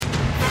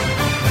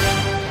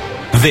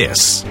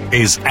This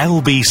is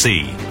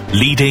LBC,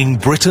 leading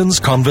Britain's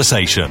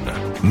conversation.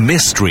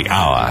 Mystery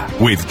Hour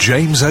with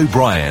James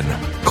O'Brien.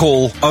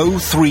 Call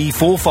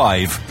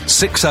 0345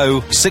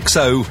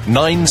 6060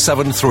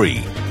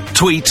 973.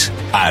 Tweet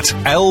at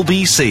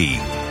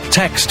LBC.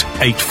 Text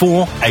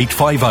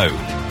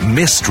 84850.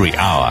 Mystery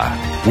Hour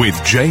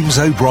with James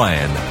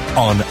O'Brien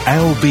on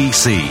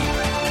LBC.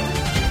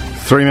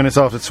 3 minutes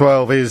after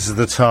 12 is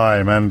the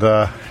time, and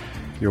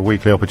your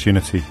weekly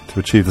opportunity to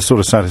achieve the sort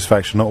of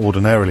satisfaction not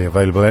ordinarily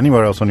available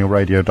anywhere else on your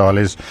radio dial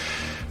is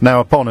now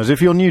upon us.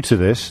 If you're new to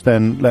this,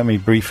 then let me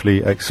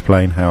briefly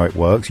explain how it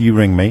works. You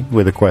ring me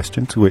with a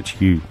question to which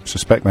you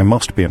suspect there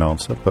must be an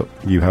answer, but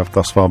you have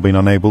thus far been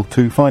unable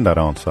to find that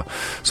answer.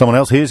 Someone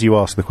else hears you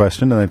ask the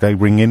question and they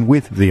ring in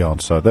with the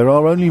answer. There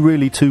are only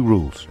really two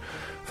rules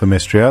for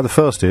Mystery Hour. The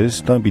first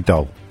is, don't be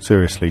dull.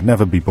 Seriously,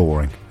 never be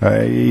boring.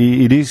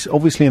 It is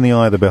obviously in the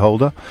eye of the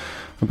beholder.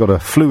 I've got a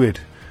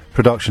fluid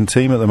production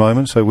team at the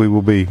moment, so we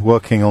will be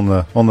working on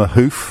the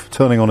hoof,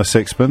 turning on a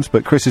sixpence,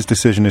 but Chris's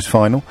decision is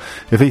final.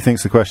 If he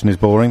thinks the question is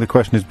boring, the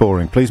question is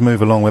boring. Please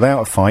move along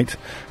without a fight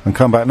and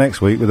come back next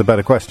week with a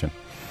better question.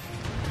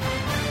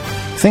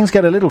 Things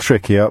get a little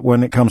trickier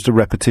when it comes to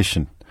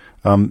repetition.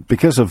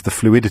 Because of the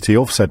fluidity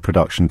of said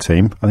production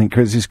team, I think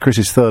this is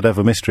Chris's third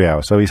ever Mystery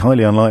Hour, so he's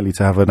highly unlikely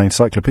to have an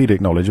encyclopedic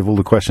knowledge of all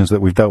the questions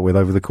that we've dealt with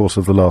over the course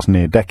of the last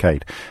near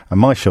decade. And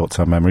my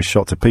short-term memory is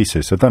shot to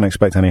pieces, so don't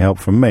expect any help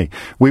from me.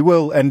 We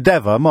will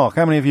endeavour. Mark,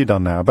 how many have you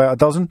done now? About a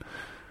dozen?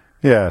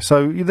 Yeah,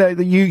 so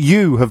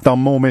you have done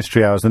more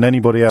Mystery Hours than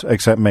anybody else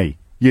except me.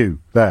 You,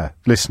 there,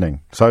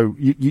 listening. So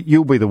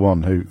you'll be the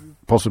one who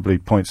possibly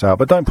points out,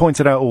 but don't point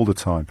it out all the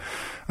time.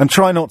 And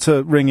try not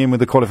to ring in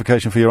with the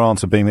qualification for your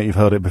answer being that you've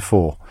heard it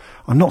before.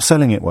 I'm not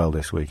selling it well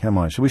this week, am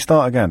I? Shall we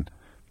start again?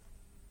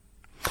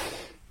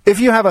 If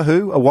you have a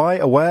who, a why,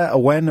 a where, a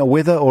when, a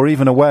whither, or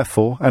even a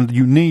wherefore, and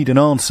you need an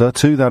answer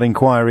to that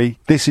inquiry,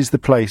 this is the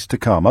place to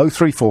come.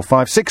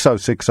 0345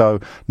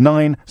 6060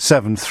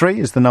 973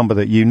 is the number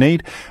that you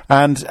need.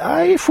 And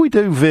if we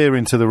do veer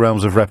into the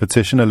realms of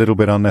repetition a little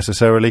bit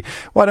unnecessarily,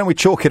 why don't we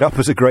chalk it up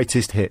as a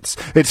greatest hits?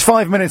 It's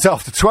 5 minutes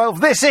after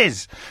 12. This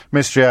is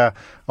Mystery Hour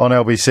on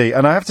LBC.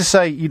 And I have to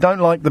say, you don't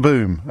like the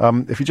boom.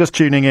 If you're just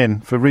tuning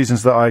in, for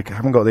reasons that I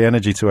haven't got the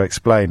energy to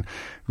explain,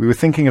 we were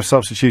thinking of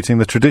substituting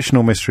the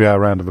traditional Mystery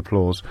Hour round of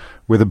applause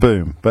with a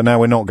boom, but now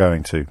we're not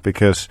going to,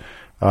 because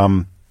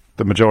the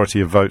majority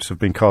of votes have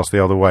been cast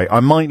the other way. I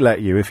might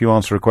let you, if you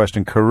answer a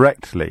question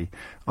correctly,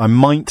 I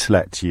might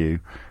let you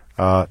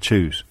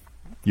choose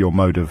your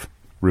mode of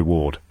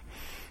reward.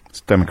 It's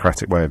a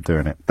democratic way of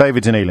doing it.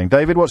 David's in Ealing.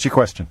 David, what's your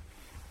question?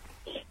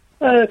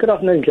 Good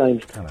afternoon,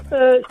 James.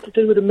 It's to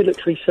do with the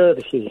military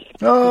services.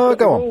 Oh,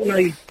 go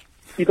on.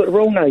 You've got the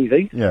Royal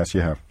Navy. Yes, you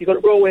have. You've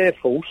got the Royal Air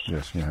Force.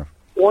 Yes, you have.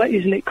 Why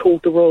isn't it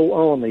called the Royal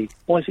Army?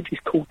 Why is it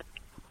just called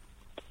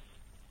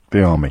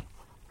the Army?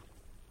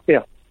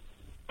 Yeah.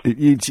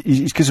 It's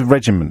because of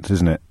regiments,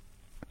 isn't it?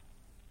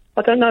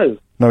 I don't know.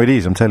 No, it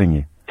is, I'm telling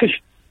you.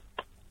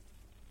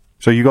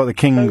 So you got the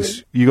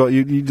King's...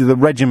 the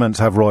regiments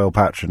have royal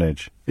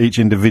patronage. Each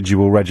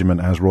individual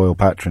regiment has royal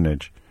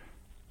patronage.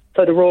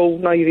 So the Royal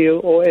Navy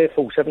or Air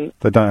Force haven't...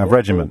 They don't have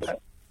regiments.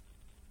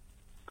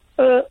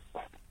 Yeah,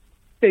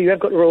 you have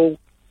got the Royal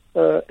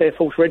Air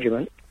Force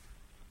Regiment.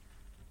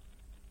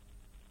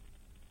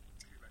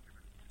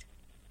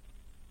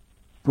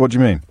 What do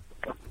you mean?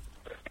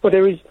 Well,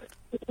 there is...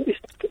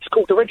 It's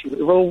called the regiment,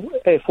 the Royal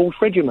Air Force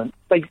Regiment.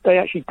 They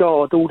actually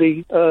guard all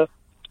the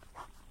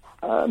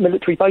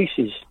military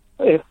bases.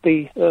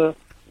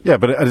 Yeah,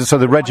 but so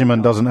the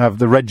regiment doesn't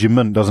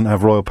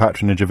have royal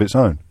patronage of its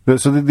own.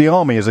 So the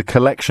army is a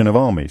collection of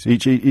armies.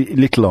 Each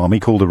little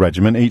army called a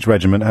regiment. Each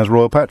regiment has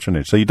royal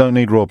patronage. So you don't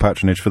need royal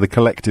patronage for the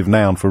collective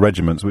noun for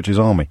regiments, which is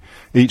army.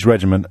 Each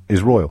regiment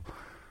is royal.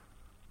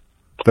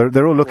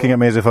 They're all looking at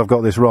me as if I've got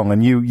this wrong,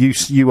 and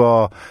you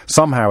are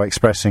somehow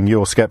expressing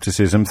your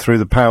scepticism through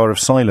the power of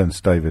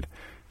silence, David.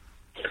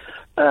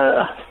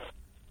 Well,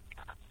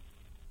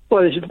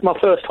 this is my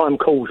first time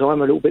call, so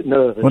I'm a little bit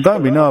nervous. Well,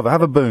 don't be nervous.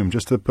 Have a boom,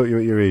 just to put you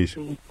at your ease.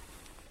 Boom!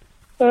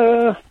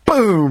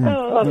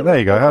 There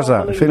you go. How's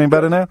that? Feeling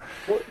better now?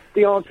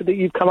 The answer that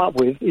you've come up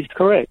with is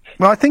correct.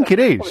 Well, I think it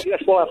is.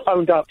 That's why I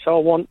phoned up, so I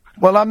want...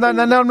 Well, I'm not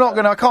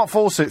going to... I can't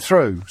force it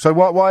through. So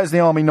why is the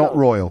army not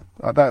royal?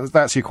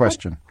 That's your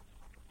question.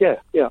 Yeah.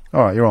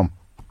 All right, you're on.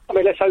 I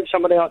mean, let's hope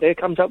somebody out there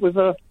comes up with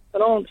an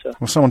answer.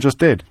 Well, someone just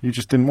did. You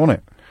just didn't want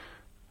it.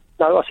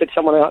 No, I said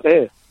someone out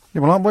there.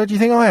 Yeah, well, where do you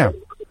think I am?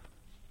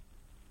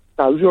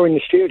 No, you're in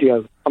the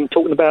studio. I'm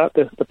talking about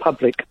the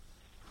public.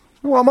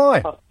 What am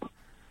I?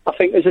 I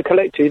think as a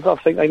collective, I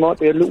think they might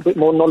be a little bit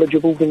more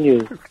knowledgeable than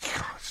you.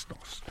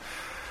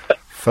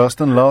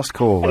 First and last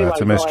call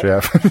to Mystery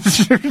Hour.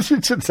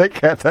 Take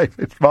care,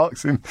 David.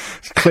 Mark's in...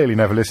 Clearly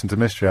never listened to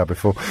Mystery Hour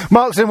before.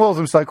 Mark's in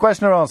Walthamstow.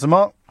 Question or answer,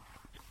 Mark?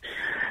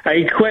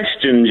 A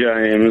question,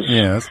 James.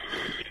 Yes.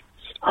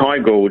 Hi,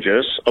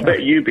 gorgeous. I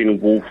bet you've been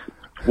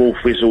wolf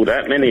whistled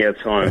at many a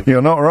time.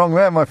 You're not wrong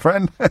there, my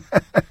friend.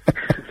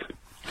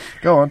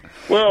 Go on.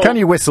 Well, can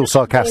you whistle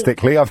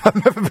sarcastically? I've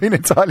never been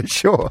entirely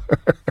sure.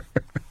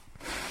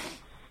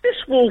 This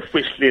wolf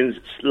whistling's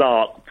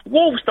lark.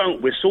 Wolves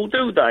don't whistle,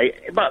 do they?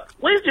 But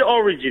where's the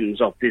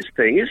origins of this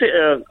thing? Is it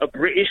a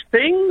British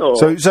thing? Or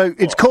So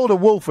it's called a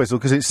wolf whistle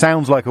because it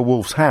sounds like a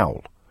wolf's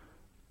howl.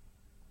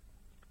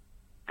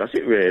 Does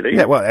it really?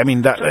 Yeah, well, I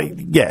mean,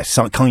 yes,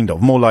 kind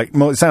of.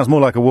 It sounds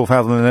more like a wolf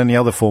howl than any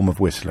other form of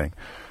whistling.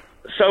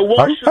 So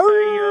why should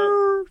they...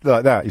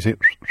 like that, you see?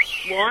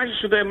 Why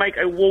should they make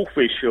a wolf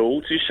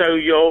whistle to show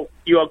you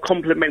are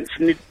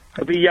complimenting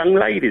the young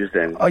ladies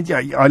then?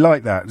 Yeah, I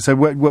like that. So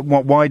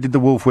why did the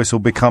wolf whistle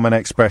become an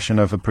expression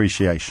of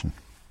appreciation?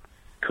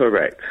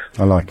 Correct.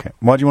 I like it.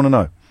 Why do you want to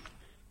know?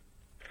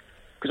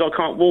 Because I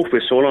can't wolf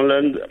whistle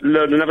and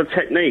learn another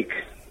technique.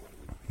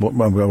 All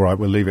right,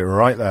 we'll leave it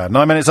right there.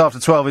 9 minutes after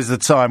 12 is the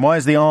time. Why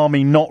is the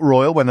Army not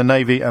royal when the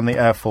Navy and the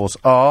Air Force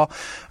are?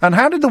 And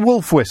how did the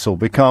wolf whistle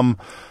become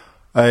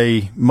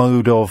a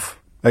mode of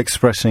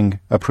expressing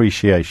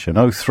appreciation?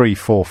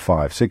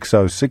 0345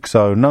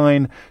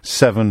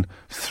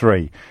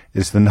 6060973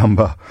 is the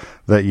number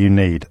that you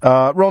need.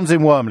 Ron's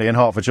in Wormley in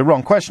Hertfordshire.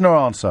 Ron, question or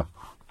answer?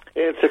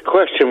 It's a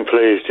question,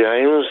 please,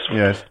 James.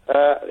 Yes.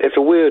 It's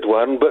a weird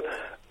one, but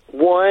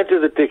why do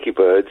the dicky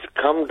birds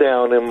come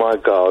down in my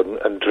garden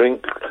and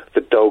drink the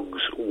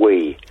dog's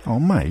wee? Oh,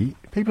 mate,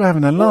 people are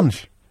having their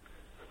lunch.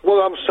 Well,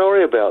 I'm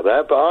sorry about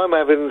that, but I'm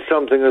having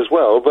something as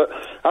well. But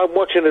I'm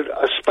watching a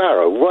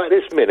sparrow right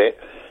this minute.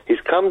 He's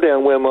come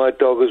down where my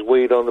dog has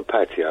weed on the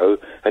patio,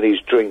 and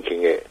he's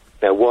drinking it.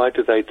 Now, why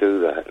do they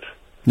do that?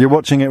 You're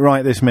watching it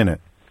right this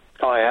minute?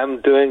 I am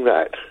doing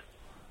that.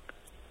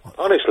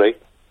 Honestly.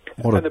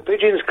 And the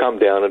pigeons come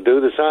down and do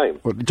the same.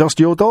 What, just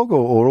your dog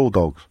or all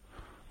dogs?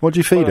 What do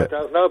you feed it? I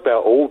don't know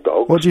about all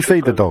dogs. What do you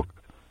feed the dog?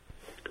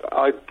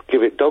 I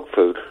give it dog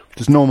food.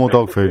 Just normal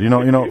dog food. You're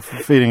not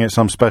feeding it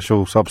some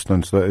special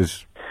substance that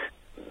is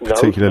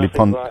particularly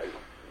not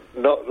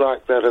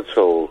like that at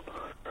all.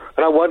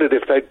 And I wondered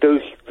if they'd do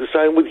the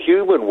same with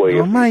human wee.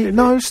 Oh, mate,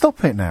 no,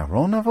 stop it now,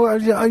 Ron.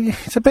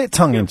 It's a bit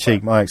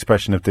tongue-in-cheek, my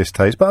expression of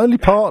distaste, but only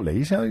partly.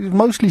 It's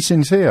mostly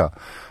sincere.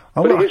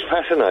 But it is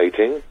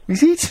fascinating.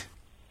 Is it?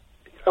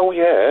 Oh,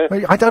 yeah.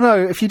 I don't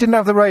know. If you didn't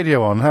have the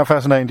radio on, how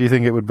fascinating do you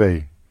think it would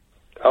be?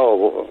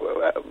 Oh,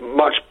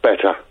 much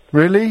better.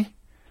 Really?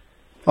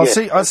 I'll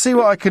Yes. see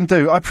what I can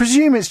do. I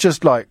presume it's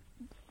just like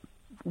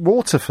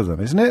water for them,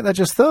 isn't it? They're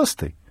just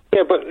thirsty.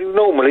 Yeah, but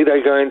normally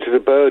they go into the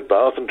bird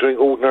bath and drink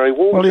ordinary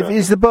water. Well,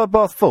 is the bird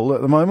bath full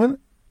at the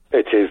moment?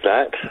 It is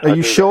that. Are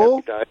you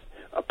sure?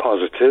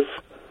 Positive.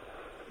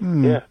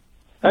 Yeah.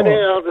 And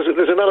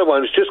there's another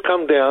one who's just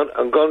come down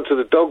and gone to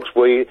the dog's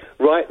wee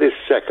right this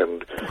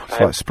second. It's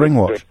like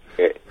Springwatch.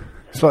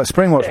 It's like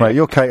Springwatch, mate.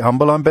 You're Kate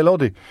Humble, I'm Bill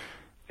Oddie.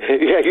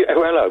 Yeah,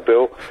 well, hello,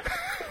 Bill.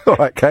 All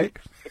right, Kate.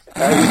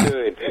 How you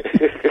doing?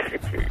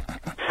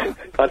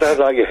 I don't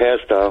like your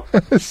hairstyle.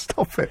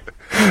 Stop it.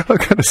 I'm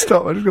going to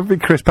stop. I'm just going to be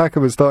Chris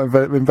Packham and start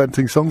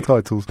inventing song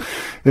titles.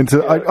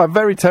 I'm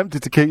very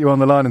tempted to keep you on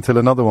the line until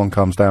another one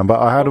comes down, but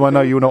how do I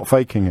know you're not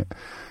faking it?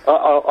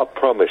 I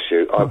promise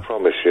you. I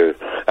promise you.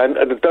 And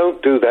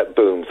don't do that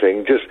boom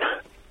thing. Just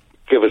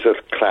give us a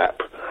clap.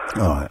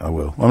 All right, I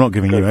will. I'm not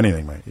giving you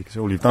anything, mate, because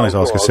all you've done is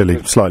ask a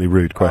silly, slightly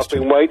rude question.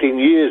 I've been waiting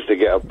years to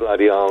get a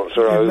bloody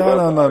answer over.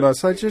 No.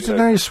 So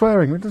now you're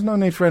swearing. There's no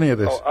need for any of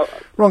this.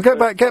 Ron, get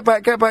back to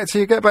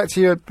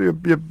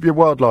your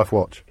wildlife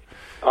watch.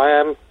 I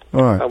am.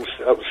 All right. I'm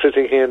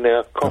sitting here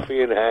now,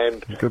 coffee in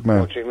hand. Good man.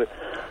 Watching the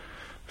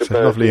it's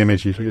a lovely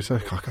image. You say,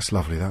 God, that's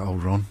lovely, that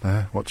old Ron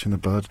there, watching the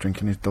birds,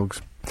 drinking his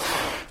dogs.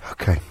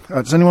 Okay.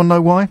 Does anyone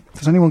know why?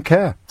 Does anyone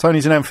care?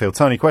 Tony's in Enfield.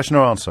 Tony, question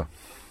or answer?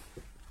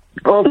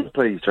 Answer,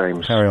 please,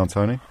 James. Carry on,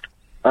 Tony.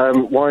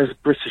 Why is the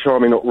British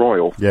Army not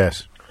royal?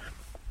 Yes.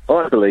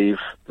 I believe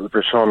that the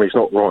British Army is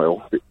not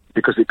royal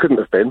because it couldn't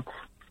have been.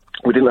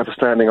 We didn't have a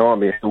standing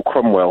army until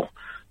Cromwell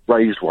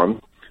raised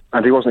one,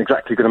 and he wasn't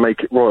exactly going to make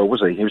it royal,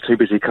 was he? He was too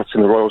busy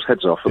cutting the royals'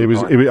 heads off. It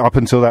was up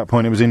until that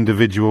point. It was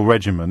individual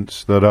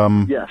regiments that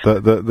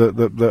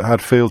that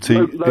had fealty.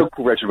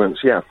 Local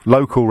regiments, yeah.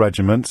 Local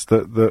regiments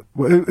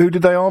who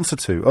did they answer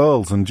to?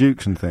 Earls and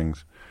dukes and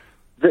things.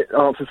 They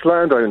answered to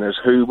landowners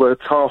who were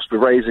tasked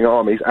with raising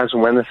armies as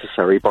and when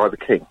necessary by the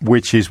king.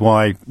 Which is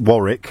why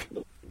Warwick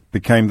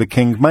became the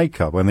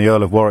kingmaker. When the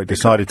Earl of Warwick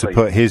decided to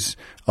put his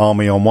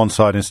army on one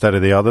side instead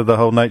of the other, the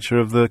whole nature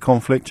of the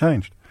conflict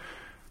changed.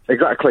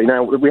 Exactly.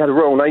 Now, we had a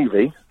Royal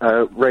Navy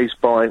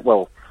raised by,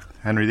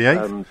 Henry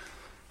VIII?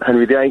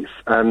 Henry VIII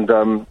and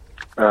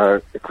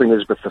Queen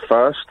Elizabeth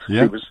I.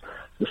 Yeah. She was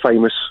the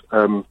famous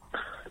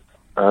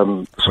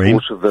Queen,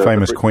 of the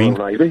famous the Queen,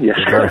 Royal Navy. Yes.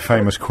 Very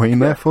famous Queen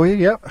there for you.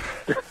 Yep.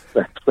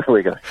 There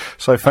we go.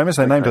 So famous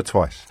they named her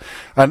twice,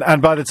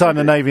 and by the time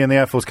the Navy and the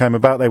Air Force came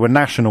about, they were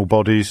national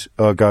bodies,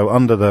 ergo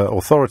under the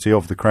authority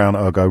of the Crown,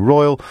 ergo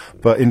royal.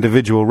 But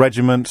individual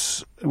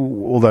regiments,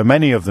 although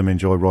many of them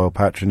enjoy royal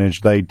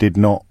patronage, they did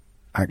not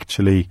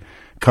actually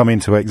come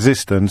into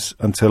existence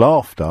until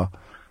after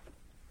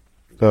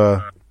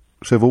the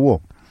Civil War.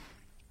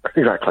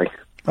 Exactly.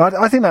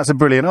 I think that's a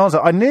brilliant answer.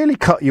 I nearly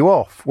cut you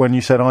off when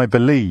you said "I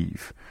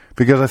believe,"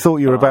 Because I thought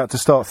you were about to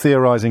start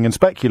theorising and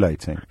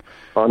speculating.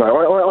 I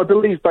know. I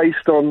believe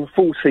based on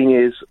 14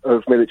 years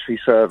of military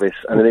service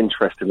and an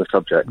interest in the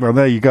subject. Well,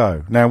 there you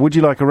go. Now, would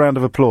you like a round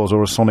of applause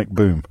or a sonic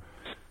boom?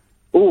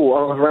 Oh,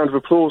 a round of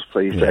applause,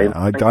 please, James.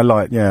 I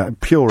like,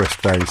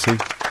 purist there, you see.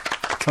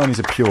 Tiny's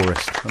a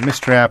purist, a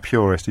mystery hour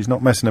purist. He's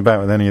not messing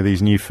about with any of these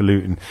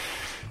highfalutin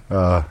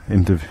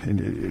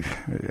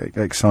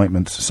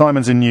excitements.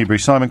 Simon's in Newbury.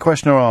 Simon,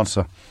 question or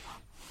answer?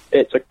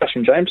 It's a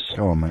question, James.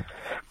 Go on, mate.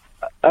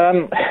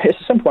 It's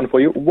a simple one for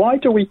you. Why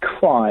do we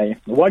cry?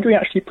 Why do we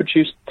actually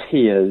produce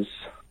tears?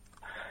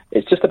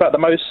 It's just about the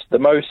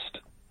most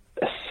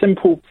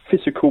simple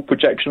physical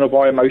projection of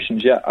our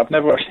emotions, yet I've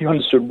never actually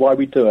understood why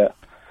we do it.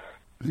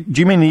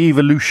 Do you mean the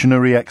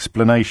evolutionary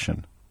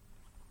explanation?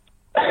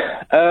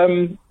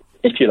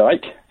 If you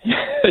like.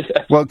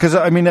 Well, because,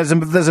 I mean, there's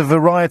a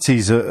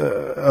varieties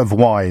of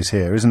whys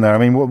here, isn't there? I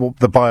mean, what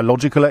the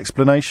biological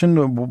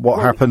explanation,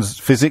 what happens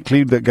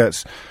physically that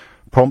gets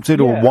prompted,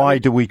 or why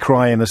do we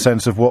cry in the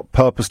sense of what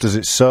purpose does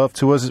it serve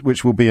to us,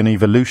 which will be an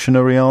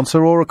evolutionary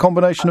answer, or a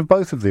combination of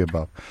both of the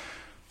above?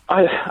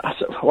 I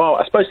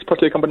suppose it's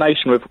probably a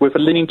combination with a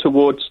leaning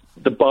towards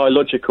the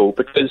biological,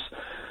 because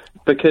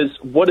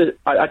what is,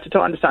 I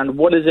don't understand,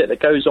 what is it that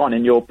goes on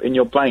in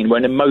your brain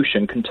when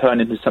emotion can turn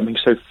into something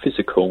so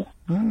physical?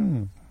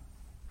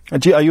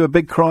 Are you a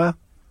big crier?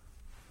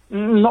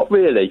 Not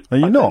really. Are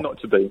you not? Not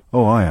to be.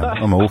 Oh, I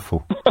am. I'm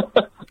awful.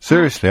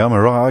 Seriously, I'm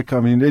I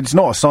mean, it's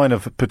not a sign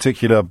of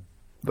particular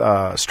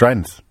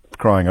strength,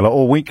 crying a lot,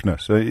 or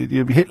weakness.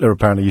 Hitler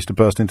apparently used to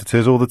burst into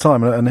tears all the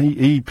time, and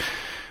he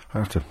I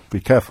have to be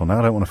careful now.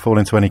 I don't want to fall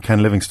into any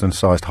Ken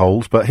Livingstone-sized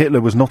holes, but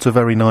Hitler was not a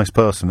very nice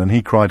person, and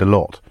he cried a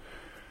lot.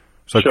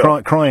 So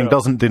crying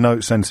doesn't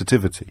denote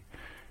sensitivity.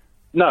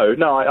 No,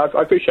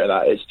 I appreciate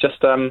that. It's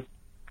just...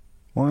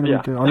 Why do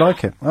we do? I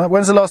like it.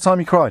 When's the last time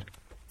you cried?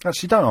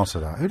 Actually, don't answer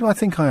that. Who do I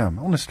think I am?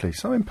 Honestly,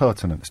 so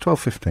impertinent. It's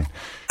 12:15.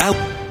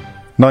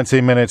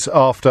 19 minutes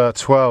after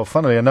 12.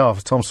 Funnily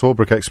enough, Tom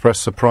Swarbrick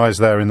expressed surprise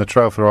there in the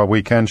trail for our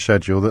weekend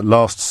schedule that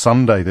last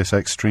Sunday this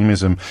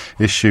extremism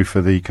issue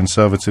for the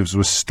Conservatives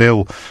was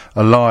still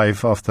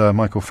alive after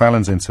Michael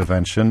Fallon's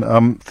intervention.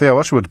 Theo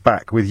Usherwood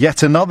back with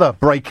yet another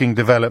breaking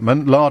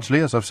development,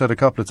 largely, as I've said a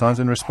couple of times,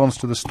 in response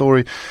to the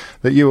story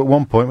that you at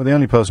one point were the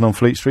only person on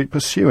Fleet Street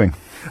pursuing.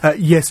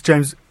 Yes,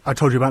 James. I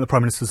told you about the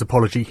Prime Minister's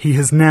apology. He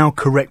has now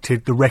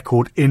corrected the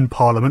record in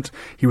Parliament.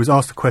 He was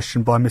asked a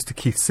question by Mr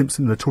Keith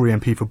Simpson, the Tory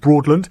MP for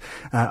Broadland,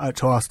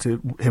 to ask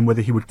him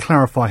whether he would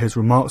clarify his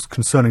remarks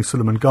concerning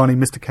Suleiman Ghani.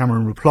 Mr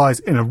Cameron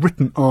replies in a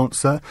written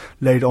answer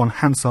laid on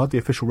Hansard, the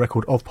official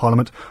record of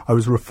Parliament. I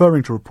was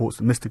referring to reports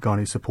that Mr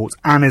Ghani supports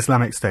an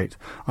Islamic State.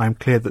 I am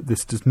clear that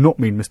this does not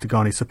mean Mr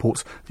Ghani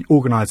supports the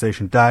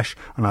organisation Daesh,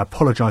 and I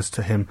apologise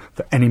to him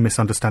for any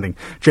misunderstanding.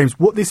 James,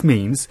 what this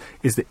means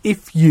is that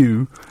if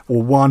you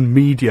or one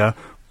media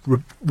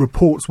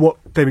reports what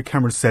David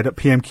Cameron said at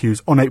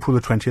PMQs on April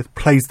the 20th,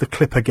 plays the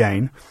clip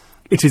again,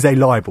 it is a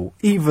libel.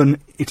 Even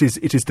it is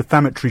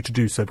defamatory to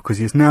do so, because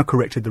he has now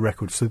corrected the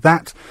record. So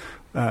that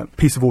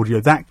piece of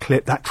audio, that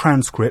clip, that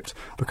transcript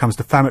becomes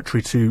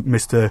defamatory to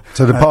Mr.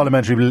 So the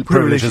parliamentary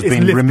privilege has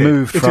been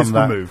removed from that. It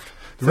is removed.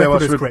 The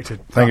record is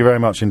corrected. Thank you very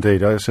much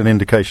indeed. It's an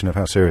indication of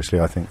how seriously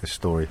I think this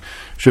story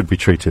should be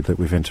treated, that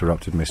we've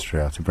interrupted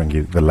Mystery Hour to bring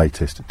you the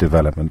latest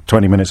development.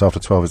 20 minutes after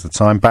 12 is the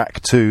time. Back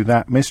to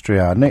that Mystery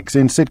Hour. Nick's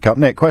in Sidcup.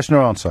 Nick, question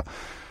or answer?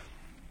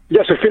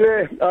 Yes, I feel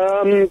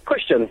it.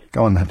 Question.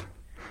 Go on then.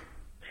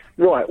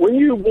 Right, when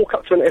you walk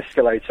up to an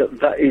escalator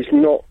that is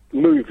not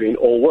moving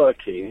or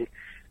working,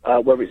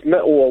 whether it's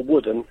metal or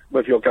wooden,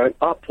 whether you're going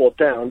up or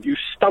down, you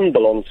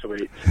stumble onto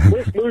it.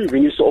 When it's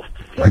moving, you sort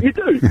of, like you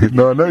do.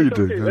 No, I know you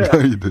do. I know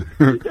you do.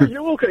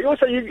 You walk, and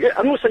also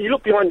you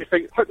look behind you,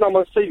 think, hope no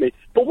one see me.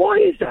 But why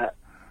is that?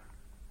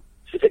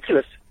 It's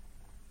ridiculous.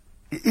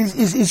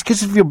 It's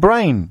because of your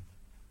brain.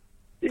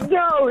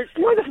 No, it's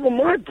not from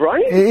my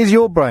brain. It is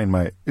your brain,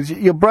 mate.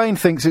 Your brain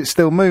thinks it's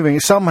still moving.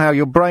 Somehow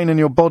your brain and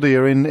your body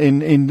are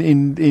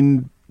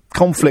in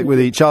conflict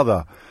with each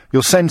other.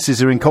 Your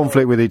senses are in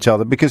conflict with each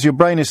other, because your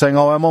brain is saying,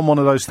 oh, I'm on one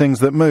of those things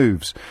that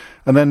moves.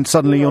 And then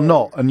suddenly you're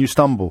not, and you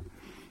stumble.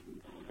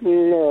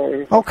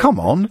 No. Oh, come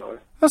on. No.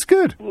 That's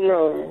good.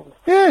 No.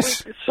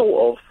 Yes. It's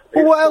sort of.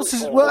 Well,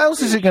 what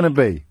else is it going to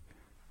be?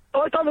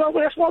 I don't know.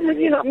 That's what I'm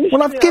ringing up.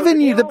 Well, I've given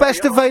you the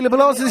best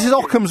available answer. This is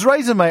Occam's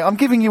razor, mate. I'm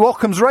giving you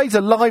Occam's razor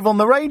live on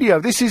the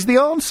radio. This is the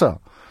answer.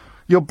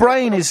 Your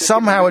brain is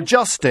somehow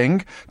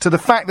adjusting to the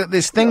fact that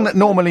this thing that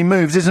normally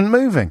moves isn't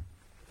moving.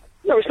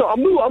 No, it's not.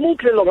 I'm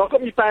walking along. I've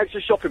got my bags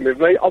of shopping with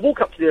me. I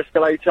walk up to the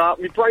escalator.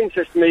 My brain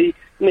says to me,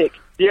 Nick,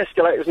 the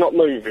escalator's not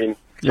moving.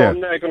 So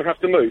I'm now going to have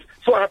to move.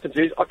 So what happens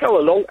is I go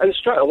along and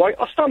straight away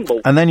I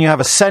stumble. And then you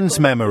have a sense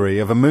memory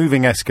of a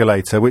moving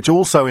escalator, which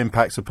also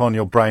impacts upon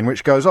your brain,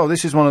 which goes, oh,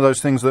 this is one of those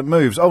things that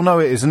moves. Oh, no,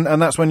 it isn't.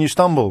 And that's when you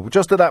stumble.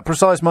 Just at that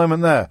precise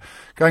moment there.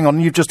 Going on,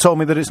 you've just told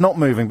me that it's not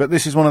moving, but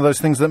this is one of those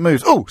things that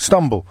moves. Oh,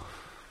 stumble.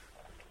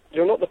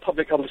 You're not the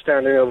public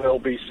understanding of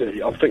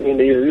LBC. I think you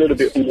need a little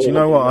bit more. Do you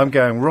know what? I'm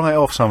going right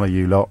off some of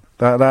you lot.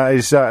 That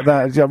is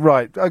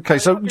right. Okay,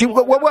 so...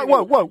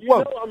 Whoa. You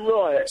know I'm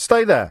right.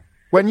 Stay there.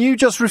 When you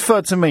just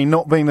referred to me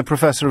not being the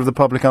professor of the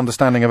public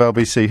understanding of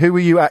LBC, who were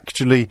you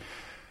actually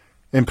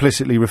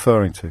implicitly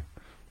referring to?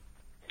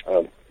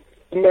 The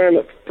man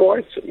at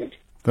Brighton.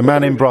 The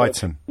man in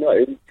Brighton?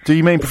 No. Do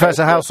you mean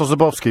Professor Hal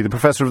Sosabowski, the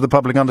professor of the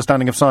public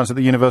understanding of science at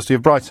the University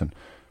of Brighton?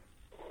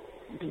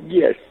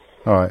 Yes.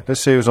 All right,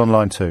 let's see who's on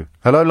line 2.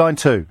 Hello, line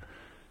 2.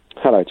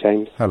 Hello,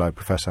 James. Hello,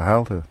 Professor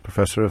Hal, the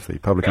professor of the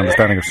public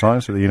understanding of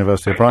science at the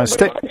University of Brighton.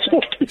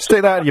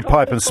 Stick that in your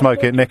pipe and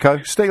smoke it,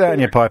 Nico. Stick that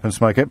in your pipe and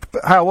smoke it.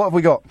 Hal, what have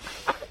we got?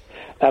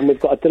 We've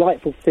got a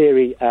delightful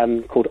theory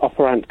called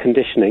operant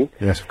conditioning.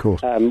 Yes, of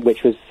course.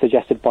 Which was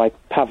suggested by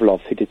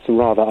Pavlov, who did some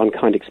rather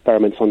unkind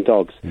experiments on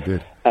dogs. He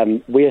did.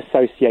 We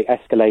associate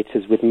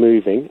escalators with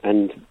moving,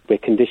 and we're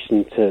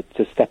conditioned to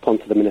step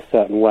onto them in a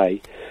certain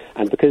way.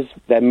 And because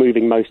they're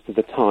moving most of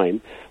the time,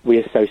 we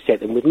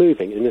associate them with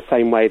moving, in the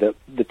same way that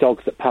the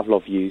dogs that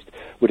Pavlov used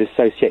would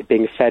associate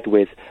being fed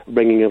with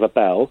ringing of a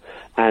bell.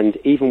 And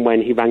even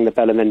when he rang the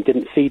bell and then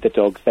didn't feed the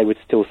dogs, they would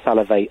still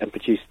salivate and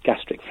produce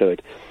gastric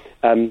fluid.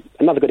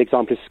 Another good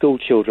example is school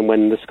children.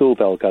 When the school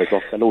bell goes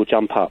off, they'll all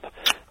jump up.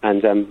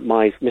 And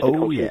my Mr.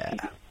 Colson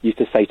used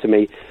to say to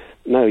me,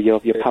 "No, you're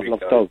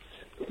Pavlov's dogs.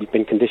 You've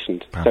been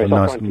conditioned." So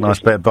nice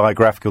bit of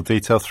biographical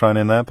detail thrown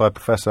in there by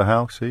Professor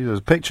Hal. See, there's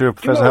a picture of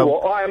Professor Hal.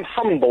 What? I am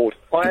humbled.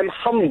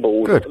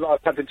 Good. That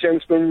I've had the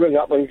gentleman ring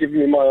up and give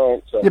me my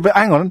answer. Yeah, but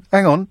hang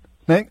on,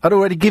 Nick. I'd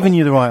already given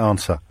you the right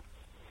answer.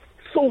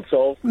 Sort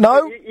of.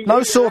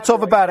 No sort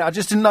of about it. I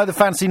just didn't know the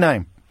fancy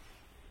name.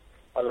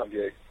 I love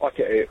you. I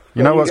get it.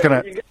 You know what's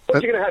going to...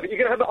 What you're going to have? You're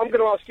going to have... I'm going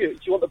to ask you, do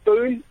you want the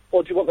boom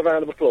or do you want the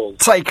round of applause?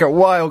 Take a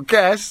wild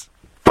guess.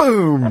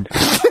 Boom!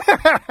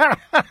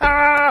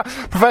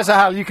 Professor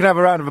Hal, you can have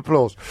a round of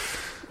applause.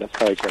 That's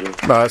very generous.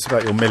 No, that's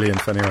about your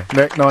millionth anyway.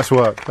 Nick, nice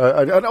work.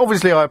 And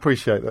obviously I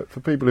appreciate that. For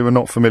people who are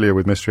not familiar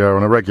with Mystery Hour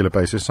on a regular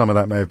basis, some of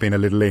that may have been a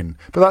little in.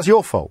 But that's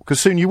your fault,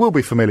 because soon you will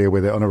be familiar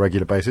with it on a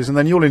regular basis, and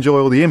then you'll enjoy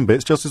all the in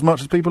bits just as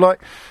much as people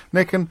like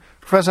Nick and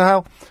Professor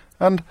Hal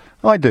and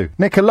I do.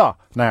 Nicola,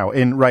 now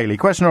in Rayleigh.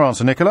 Question or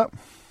answer, Nicola?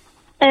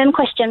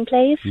 Question,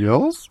 please.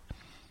 Yours?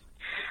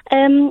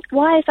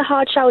 Why is a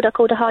hard shoulder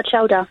called a hard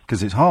shoulder?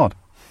 Because it's hard.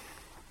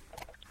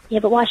 Yeah,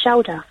 but why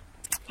shoulder?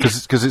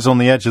 Because it's on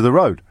the edge of the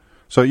road.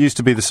 So it used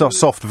to be the soft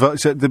so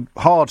the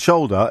hard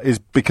shoulder is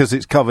because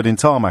it's covered in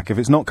tarmac. If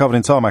it's not covered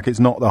in tarmac, it's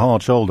not the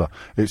hard shoulder.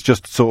 It's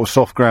just sort of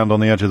soft ground on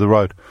the edge of the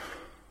road.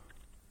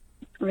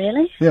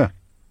 Really? Yeah.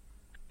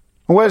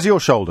 Well, where's your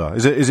shoulder?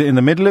 Is it in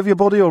the middle of your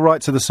body or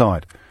right to the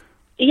side?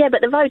 Yeah,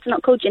 but the road's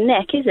not called your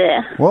neck, is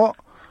it? What?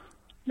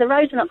 The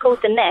road's not called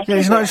the neck.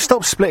 Yeah,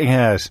 stop splitting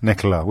hairs,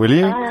 Nicola, will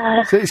you?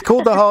 So it's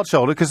called the hard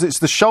shoulder because it's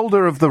the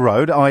shoulder of the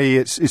road, i.e.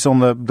 it's on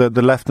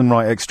the left and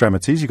right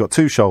extremities. You've got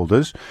two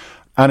shoulders,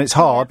 and it's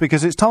hard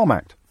because it's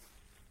tarmacked.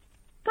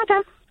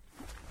 Okay.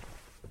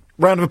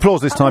 Round of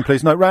applause this time,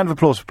 please. No, round of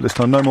applause this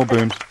time. No more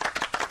booms.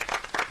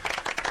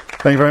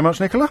 Thank you very much,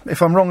 Nicola.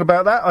 If I'm wrong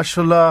about that, I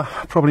shall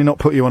probably not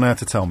put you on air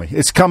to tell me.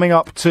 It's coming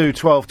up to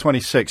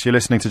 12:26. You're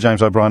listening to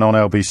James O'Brien on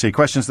LBC.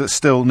 Questions that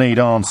still need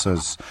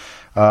answers.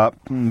 I'll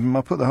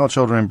put the hard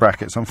shoulder in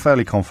brackets. I'm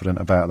fairly confident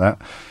about that.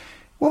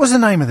 What was the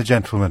name of the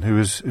gentleman who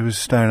was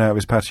staring out of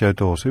his patio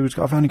doors?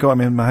 I've only got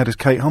him in my head as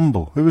Kate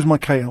Humble. Who was my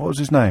Kate? What was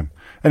his name?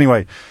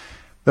 Anyway,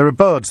 there are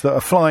birds that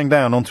are flying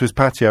down onto his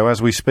patio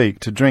as we speak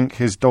to drink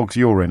his dog's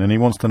urine, and he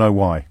wants to know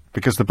why.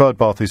 Because the bird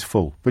bath is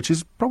full, which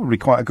is probably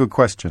quite a good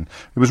question.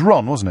 It was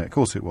Ron, wasn't it? Of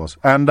course it was.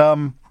 And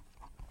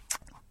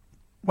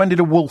when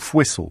did a wolf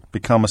whistle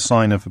become a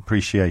sign of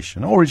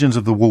appreciation? Origins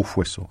of the wolf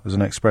whistle as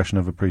an expression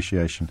of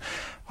appreciation.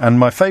 And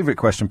my favourite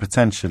question,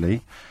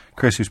 potentially,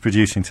 Chris, who's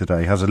producing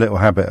today, has a little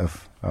habit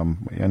of,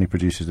 he only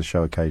produces the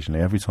show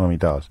occasionally. Every time he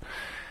does,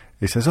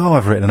 he says,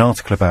 I've written an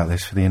article about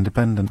this for The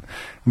Independent.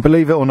 And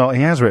believe it or not,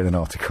 he has written an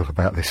article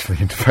about this for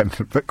The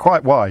Independent. But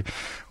quite why,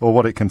 or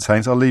what it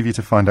contains, I'll leave you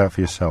to find out for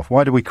yourself.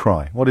 Why do we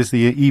cry? What is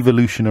the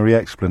evolutionary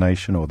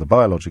explanation or the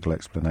biological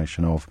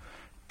explanation of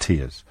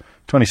tears?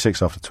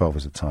 26 after 12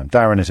 is the time.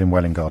 Darren is in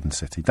Welwyn Garden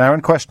City.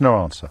 Darren, question or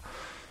answer?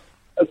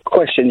 A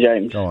question,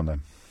 James. Go on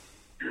then.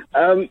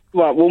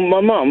 Right, well, my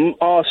mum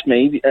asked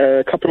me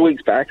a couple of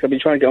weeks back, I've been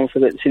trying to get on for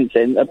that since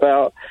then,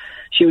 about...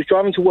 She was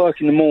driving to work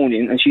in the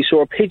morning and she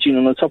saw a pigeon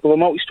on the top of a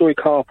multi-storey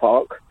car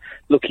park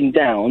looking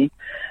down,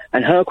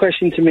 and her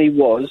question to me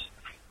was,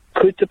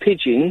 could the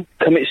pigeon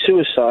commit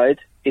suicide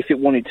if it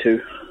wanted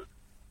to?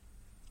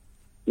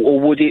 Or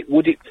would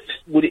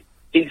it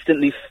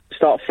instantly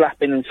start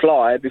flapping and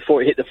fly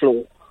before it hit the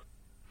floor?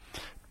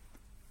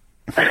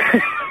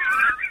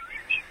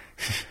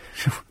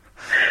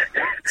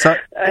 So,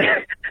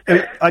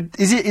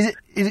 is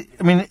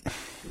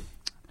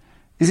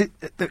it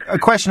a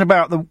question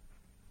about the...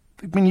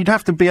 I mean, you'd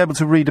have to be able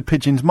to read a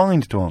pigeon's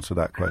mind to answer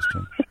that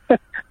question.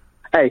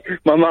 Hey,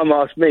 my mum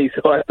asked me,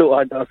 so I thought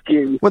I'd ask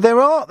you. Well, there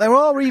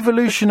are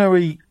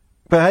evolutionary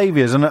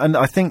behaviours, and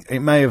I think it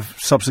may have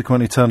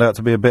subsequently turned out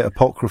to be a bit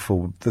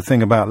apocryphal, the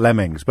thing about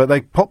lemmings,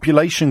 but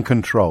population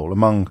control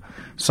among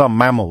some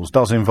mammals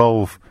does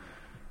involve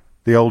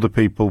the older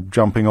people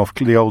jumping off,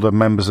 the older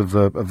members of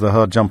the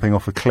herd jumping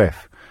off a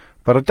cliff.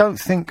 But I don't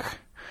think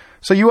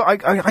So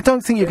I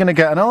don't think you're going to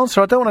get an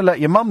answer. I don't want to let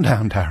your mum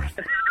down, Darren.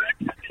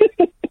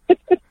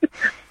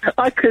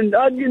 I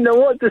didn't know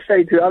what to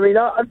say to her. I mean,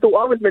 I thought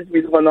I was meant to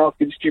be the one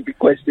asking stupid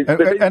questions.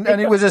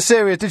 And it was a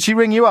serious... Did she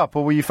ring you up,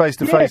 or were you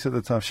face-to-face at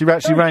the time? She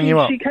actually rang you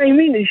up? She came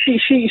in, and she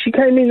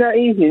came in that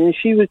evening, and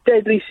she was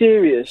deadly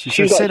serious. She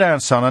said, sit down,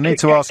 son, I need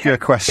to ask you a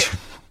question.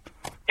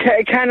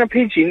 Can a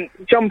pigeon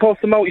jump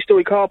off the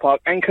multi-storey car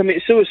park and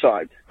commit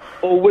suicide?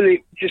 Or will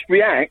it just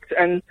react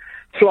and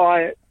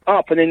fly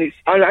up, and then it's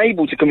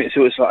unable to commit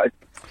suicide?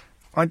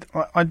 It's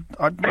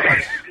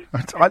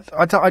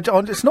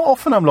not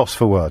often I'm lost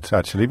for words,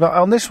 actually, but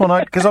on this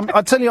one, because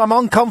I tell you, I'm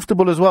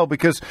uncomfortable as well,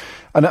 because,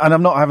 and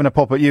I'm not having a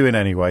pop at you in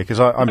any way,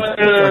 because I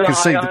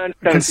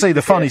can see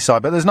the funny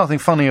side, but there's nothing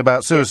funny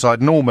about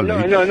suicide normally.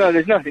 No,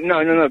 there's nothing,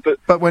 no,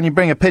 but when you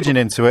bring a pigeon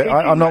into it,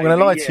 I'm not going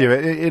to lie to you,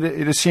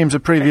 it assumes a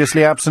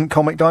previously absent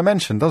comic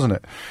dimension, doesn't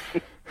it?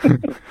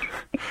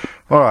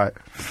 All right,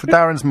 for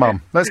Darren's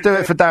mum. Let's do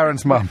it for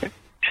Darren's mum.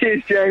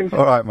 Cheers, James.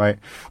 All right, mate.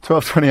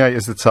 12:28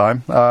 is the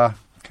time.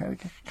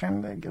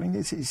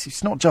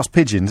 It's not just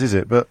pigeons, is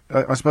it? But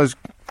I suppose,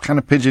 can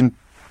a pigeon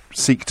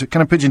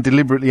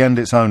deliberately end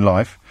its own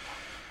life?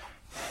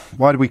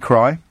 Why do we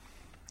cry?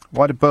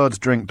 Why do birds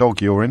drink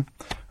dog urine?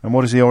 And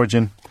what is the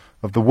origin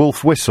of the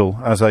wolf whistle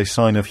as a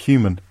sign of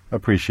human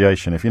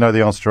appreciation? If you know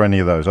the answer to any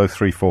of those,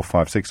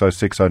 0345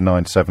 606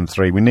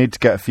 0973. We need to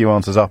get a few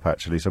answers up,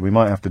 actually, so we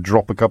might have to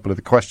drop a couple of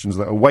the questions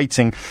that are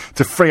waiting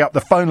to free up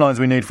the phone lines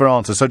we need for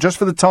answers. So just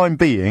for the time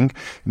being,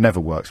 it never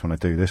works when I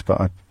do this,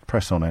 but I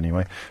press on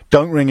anyway.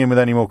 Don't ring in with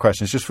any more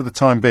questions, just for the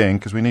time being,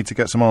 because we need to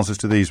get some answers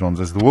to these ones.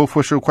 There's the wolf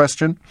whistle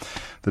question,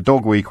 the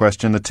dog wee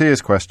question, the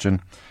tears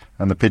question,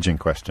 and the pigeon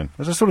question.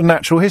 There's a sort of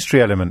natural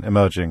history element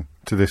emerging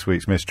to this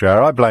week's Mystery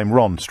Hour. I blame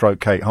Ron, /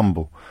 Kate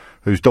Humble,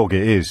 whose dog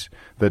it is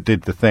that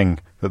did the thing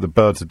that the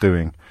birds are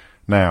doing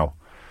now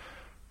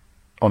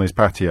on his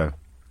patio.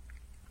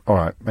 All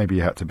right, maybe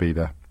you had to be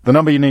there. The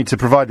number you need to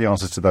provide the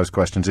answers to those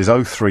questions is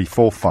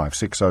 0345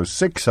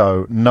 606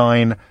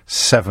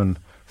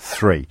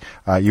 0973.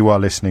 You are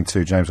listening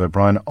to James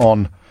O'Brien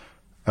on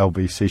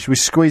LBC. Should we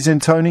squeeze in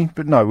Tony?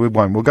 But no, we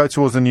won't. We'll go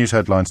towards the news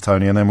headlines,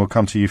 Tony, and then we'll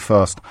come to you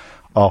first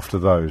after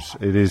those.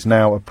 It is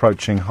now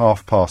approaching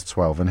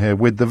 12:30, and here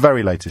with the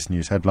very latest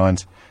news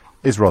headlines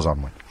is Ros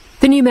Unwin.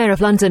 The new Mayor of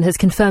London has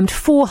confirmed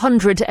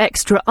 400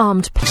 extra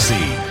armed...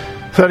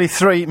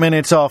 33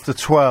 minutes after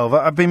 12.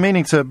 I've been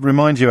meaning to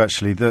remind you,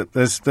 actually, that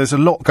there's a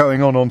lot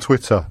going on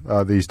Twitter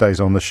these days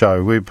on the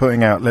show. We're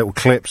putting out little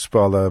clips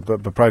while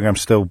the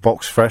programme's still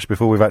box fresh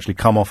before we've actually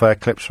come off air,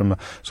 clips from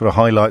sort of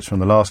highlights from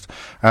the last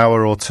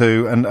hour or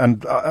two.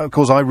 And of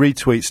course, I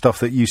retweet stuff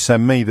that you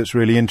send me that's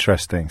really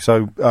interesting.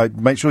 So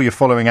make sure you're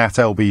following at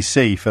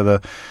LBC for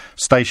the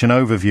station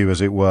overview,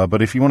 as it were.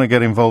 But if you want to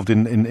get involved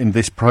in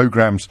this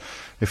programme's,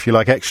 if you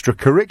like,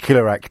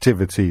 extracurricular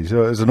activities,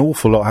 there's an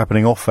awful lot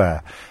happening off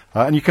air.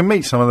 And you can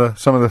meet some of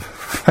the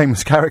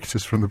famous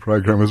characters from the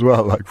programme as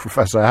well, like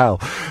Professor Hal,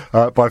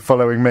 by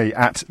following me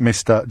at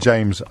Mr.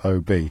 James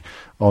OB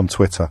on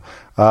Twitter.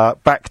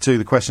 Back to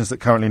the questions that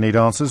currently need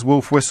answers.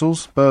 Wolf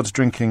whistles, birds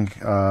drinking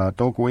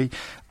dog wee,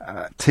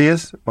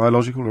 tears,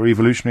 biological or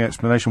evolutionary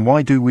explanation.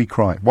 Why do we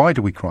cry? Why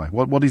do we cry?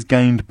 What is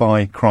gained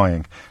by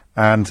crying?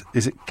 And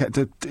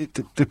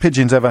do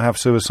pigeons ever have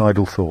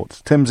suicidal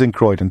thoughts? Tim's in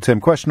Croydon.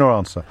 Tim, question or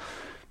answer?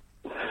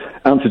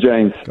 Answer,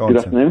 James. Good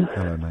afternoon.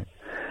 Hello, mate.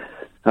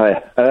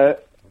 Hi.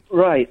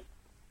 Right.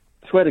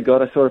 Swear to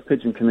God, I saw a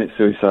pigeon commit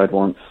suicide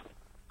once.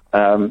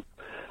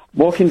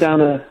 Walking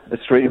down a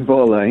street in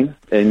Ball Lane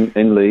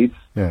in Leeds.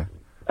 Yeah.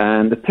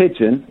 And the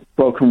pigeon,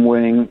 broken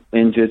wing,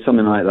 injured,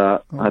 something like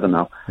that. I don't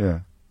know. Yeah.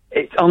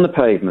 It's on the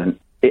pavement.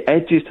 It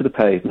edges to the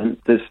pavement.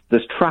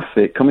 There's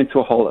traffic coming to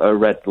a halt at a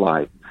red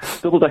light.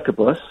 Double-decker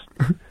bus.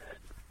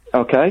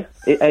 Okay.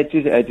 It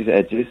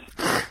edges.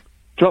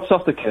 Drops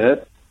off the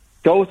curb.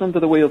 Goes under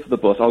the wheels of the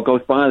bus, or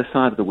goes by the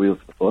side of the wheels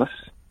of the bus.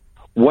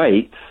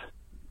 Waits,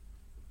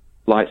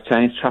 lights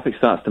change, traffic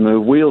starts to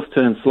move, wheels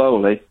turn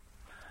slowly,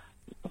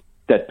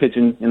 dead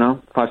pigeon,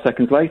 5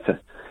 seconds later.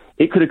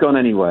 It could have gone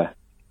anywhere,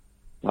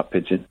 that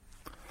pigeon.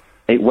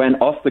 It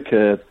went off the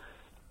curb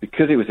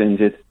because it was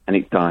injured and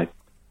it died.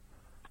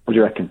 What do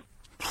you reckon?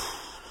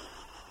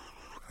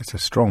 It's a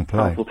strong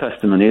play. Powerful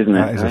testimony, isn't it?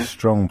 That is a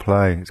strong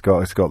play. It's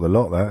got the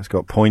lot there. It's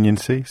got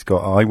poignancy. It's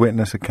got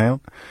eyewitness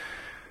account.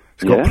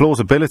 It's got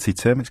plausibility,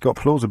 Tim. It's got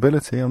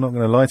plausibility. I'm not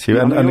going to lie to you.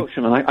 Yeah, I'm a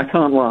Yorkshireman. I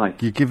can't lie.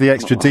 You give the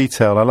extra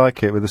detail. I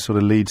like it with the sort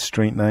of Leeds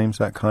street names,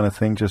 that kind of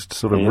thing. Just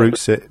sort of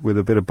roots it with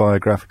a bit of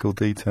biographical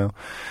detail.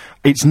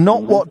 It's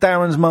not what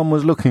Darren's mum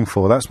was looking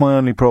for. That's my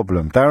only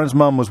problem. Darren's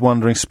mum was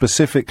wondering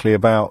specifically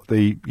about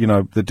the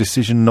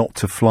decision not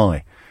to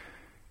fly.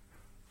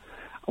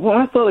 Well,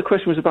 I thought the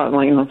question was about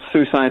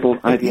suicidal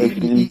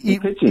ideation in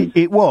pigeons.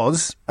 It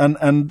was,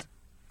 and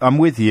I'm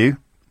with you,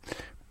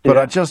 but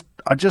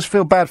I just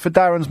feel bad for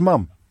Darren's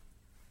mum.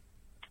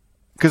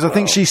 Because I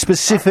think she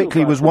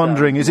specifically was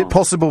wondering, is it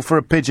possible for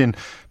a pigeon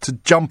to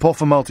jump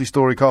off a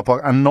multi-storey car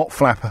park and not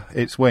flap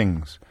its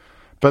wings?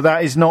 But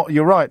that is not,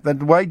 you're right. The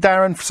way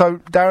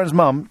Darren's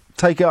mum,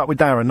 take it up with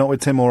Darren, not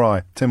with Tim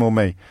or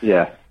me.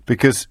 Yeah.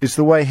 because it's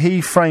the way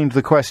he framed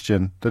the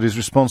question that is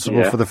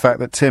responsible for the fact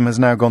that Tim has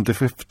now gone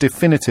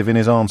definitive in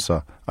his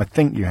answer. I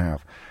think you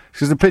have.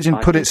 Because the pigeon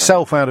put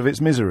itself out of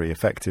its misery,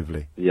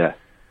 effectively. Yeah.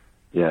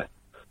 No,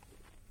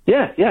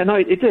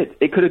 it did.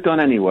 It could have gone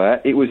anywhere.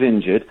 It was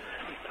injured.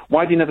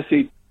 Why do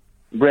you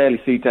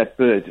rarely see dead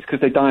birds? It's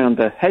because they die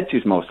under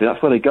hedges mostly.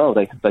 That's where they go.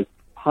 They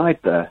hide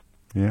there.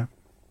 Yeah.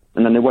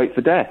 And then they wait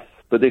for death.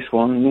 But this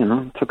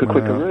one, took a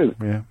quicker route.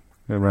 Yeah.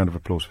 A round of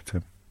applause for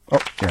Tim.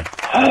 Oh, yeah.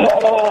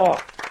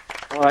 Oh!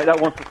 All right,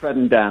 that one's for Fred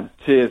and Dan.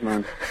 Cheers,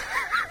 man.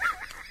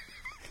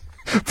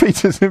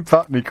 Peter's in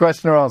Putney.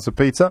 Question or answer,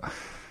 Peter?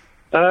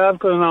 I've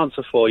got an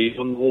answer for you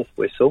on the wolf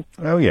whistle.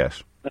 Oh,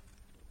 yes.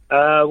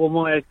 Well,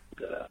 my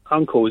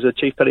uncle is a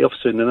chief petty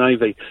officer in the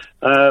Navy.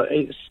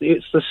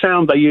 It's the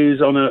sound they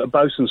use on a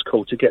bosun's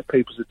call to get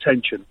people's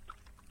attention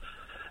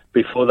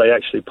before they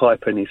actually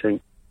pipe anything.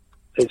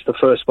 It's the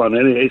first one,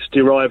 and it's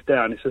derived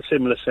down. It's a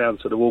similar sound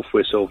to the wolf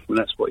whistle, and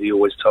that's what he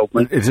always told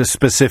me. It's a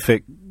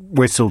specific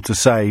whistle to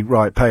say,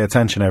 right, pay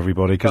attention,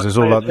 everybody, because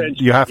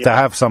you have to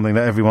have something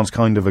that everyone's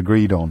kind of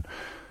agreed on.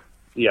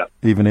 Yeah.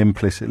 Even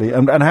implicitly.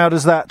 And how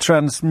does that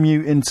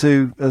transmute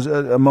into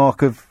a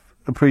mark of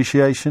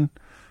appreciation?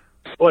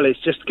 Well, it's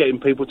just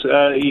getting people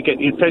to... you get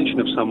the attention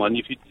of someone.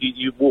 If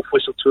you wolf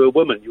whistle to a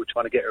woman, you're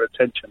trying to get her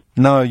attention.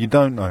 No, you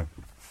don't know.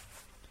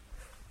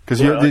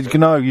 Because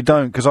no, you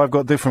don't. Because I've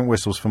got different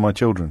whistles for my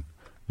children.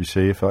 You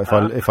see, if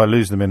I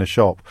lose them in a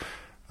shop,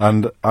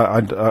 and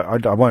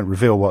I won't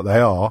reveal what they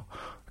are,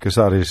 because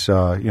that is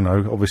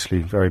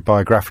obviously very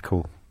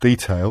biographical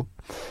detail.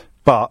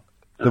 But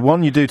the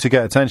one you do to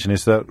get attention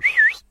is the,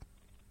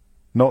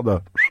 not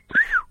the.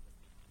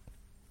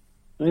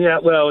 Yeah,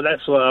 well,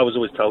 that's what I was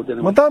always told.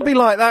 Anyway. Well, don't be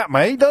like that,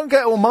 mate. Don't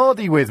get all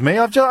mardy with me.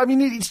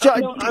 It's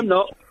just. I'm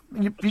not.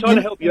 I'm trying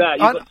to help you out.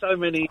 You've got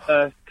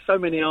so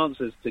many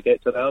answers to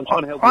get to that. I'm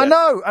trying to help you out. I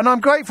know, and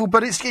I'm grateful,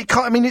 but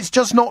it's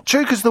just not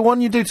true, because the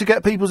one you do to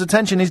get people's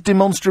attention is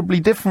demonstrably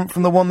different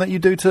from the one that you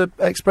do to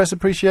express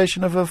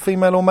appreciation of a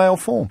female or male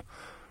form.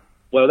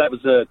 Well, that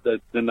was the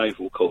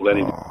naval call,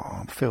 anyway.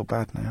 Oh, I feel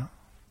bad now.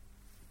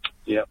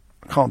 Yeah.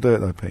 I can't do it,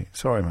 though, Pete.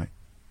 Sorry, mate.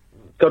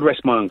 God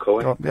rest my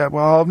uncle. Eh? Yeah,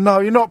 well, no,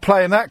 you're not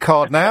playing that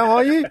card now,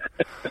 are you?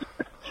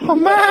 Oh,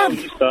 man!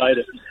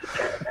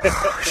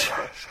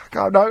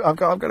 No, I'm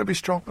going to be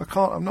strong.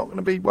 I'm not going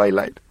to be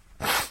waylaid.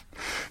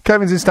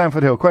 Kevin's in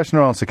Stamford Hill. Question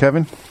or answer,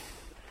 Kevin?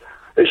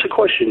 It's a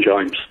question,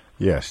 James.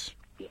 Yes.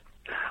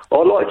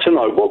 I'd like to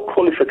know, what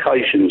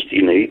qualifications do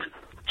you need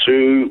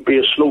to be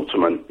a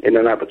slaughterman in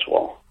an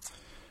abattoir?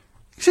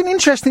 It's an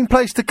interesting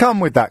place to come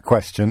with that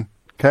question,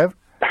 Kev.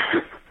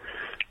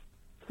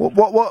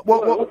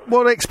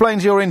 What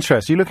explains your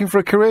interest? Are you looking for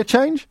a career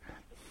change?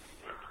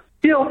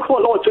 Yeah, I'd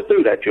quite like to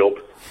do that job.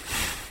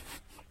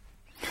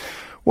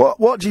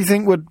 What do you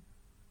think would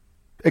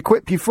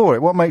equip you for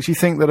it? What makes you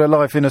think that a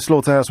life in a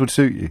slaughterhouse would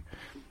suit you?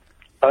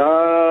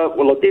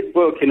 Well, I did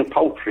work in a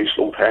poultry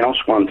slaughterhouse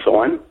one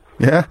time.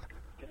 Yeah?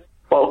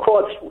 But I'd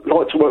quite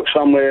like to work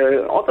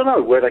somewhere, I don't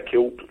know, where they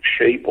killed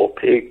sheep or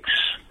pigs.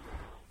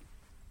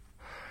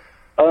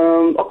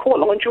 I quite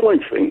like enjoy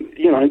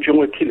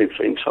killing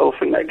things, so I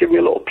think that'd give me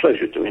a lot of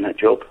pleasure doing that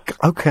job.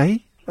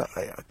 Okay.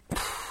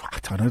 I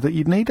don't know that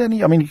you'd need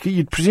any. I mean,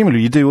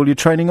 presumably you'd do all your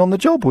training on the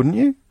job, wouldn't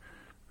you?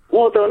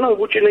 Well, I don't know.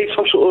 Would you need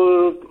some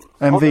sort of...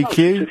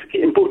 MVQ?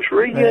 Certificate in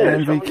butchery? Yeah.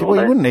 MVQ.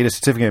 Well, you wouldn't need a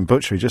certificate in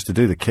butchery just to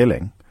do the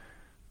killing.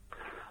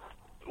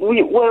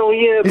 Well,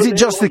 yeah... Is it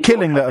just the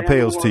killing that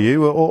appeals to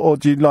you, or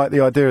do you like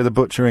the idea of the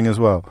butchering as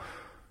well?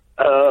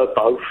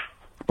 Both.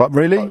 But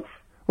really? Both.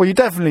 Well, you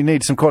definitely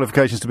need some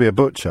qualifications to be a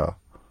butcher.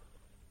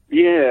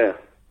 Yeah.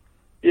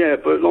 Yeah,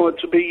 but like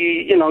to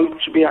be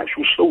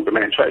actual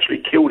slaughterman, to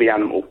actually kill the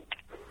animal.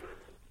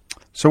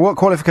 So what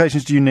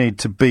qualifications do you need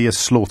to be a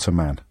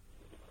slaughterman?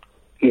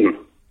 Okay.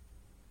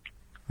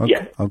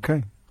 Yeah.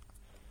 Okay.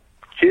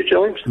 Cheers,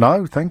 James.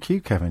 No, thank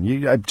you, Kevin.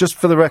 You just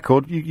for the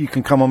record, you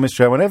can come on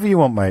Mystery Hour whenever you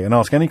want, mate, and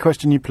ask any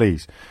question you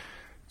please.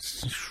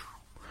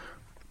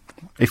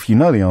 If you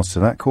know the answer to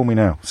that, call me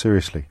now.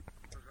 Seriously.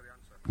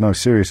 No,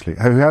 seriously.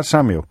 Who has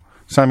Samuel?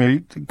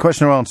 Samuel,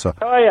 question or answer?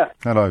 How are you?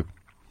 Hello.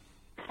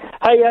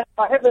 Hey,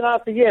 I have an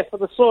answer, yes, for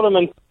the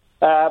slaughterman.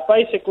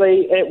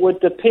 Basically, it would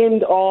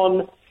depend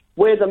on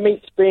where the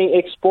meat's being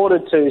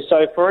exported to.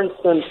 So, for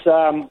instance,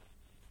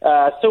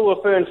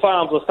 Silver Fern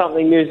Farms or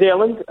something, New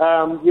Zealand,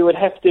 you would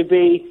have to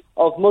be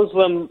of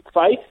Muslim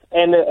faith,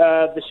 and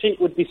the sheep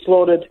would be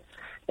slaughtered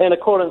in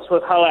accordance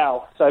with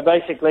halal. So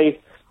basically,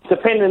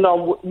 depending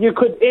on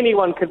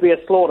anyone could be a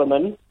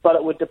slaughterman, but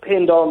it would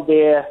depend on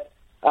their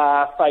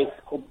faith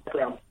or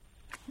background.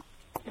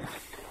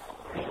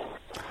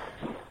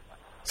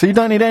 So you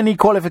don't need any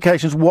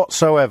qualifications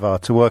whatsoever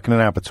to work in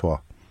an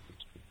abattoir?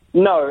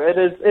 No, it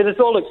is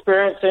all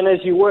experience, and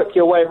as you work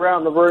your way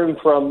around the room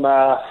from,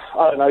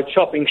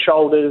 chopping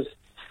shoulders,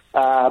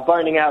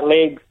 boning out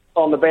legs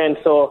on the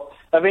bandsaw,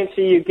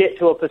 eventually you get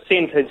to a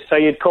percentage, so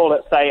you'd call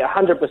it, say,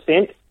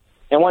 100%,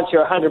 and once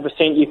you're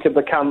 100%, you could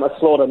become a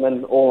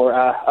slaughterman or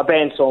a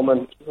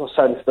bandsawman,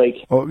 so to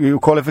speak. Your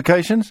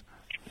qualifications?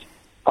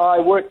 I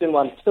worked in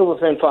one, Silver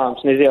Fern Farms,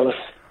 New Zealand.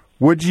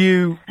 Would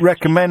you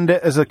recommend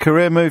it as a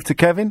career move to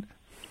Kevin?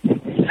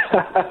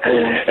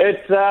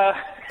 It's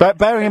But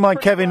bearing in mind,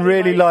 Kevin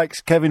really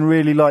likes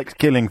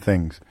killing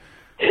things.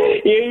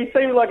 he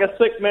seems like a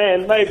sick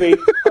man. Maybe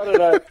I don't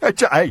know.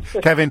 Hey,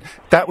 Kevin,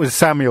 that was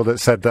Samuel that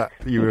said that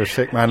you were a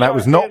sick man. That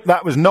was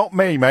not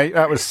me, mate.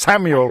 That was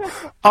Samuel.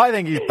 I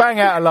think he's bang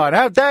out of line.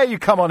 How dare you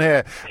come on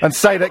here and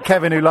say that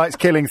Kevin, who likes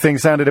killing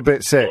things, sounded a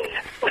bit sick?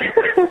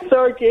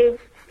 Sorry, Kev.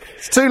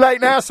 It's too late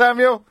now,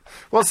 Samuel.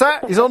 What's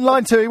that? He's on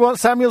line 2. He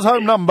wants Samuel's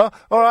home number.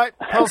 All right,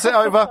 pass it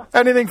over.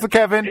 Anything for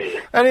Kevin.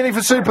 Anything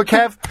for Super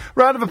Kev.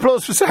 Round of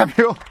applause for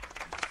Samuel.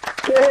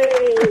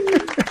 Yay!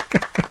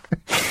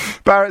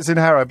 Barrett's in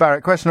Harrow.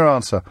 Barrett, question or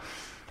answer?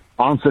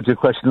 Answer to your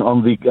question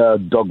on the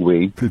dog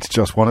wee. It's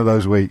just one of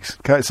those weeks.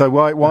 Okay, so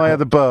why are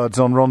the birds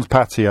on Ron's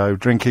patio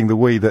drinking the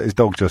wee that his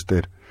dog just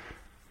did?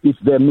 If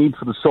they're meat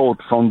for the salt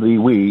from the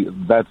wee,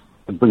 that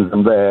brings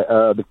them there.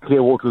 The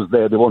clear water is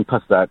there. They won't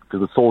touch that because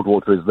the salt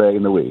water is there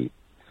in the wee.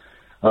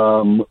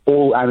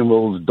 All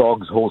animals,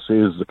 dogs,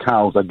 horses, the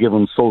cows are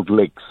given salt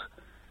licks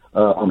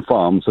on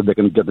farms so they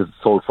can get the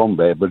salt from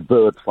there. But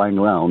birds flying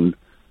around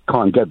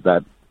can't get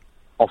that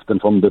often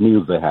from the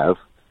meals they have.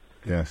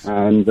 Yes.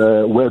 And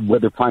where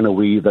they find a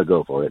wee, they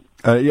go for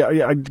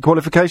it.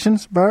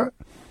 Qualifications, Barrett?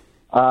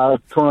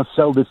 Trying to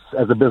sell this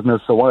as a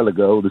business a while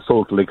ago, the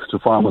salt licks to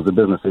farmers and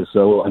businesses,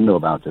 so I know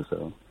about it.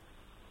 So.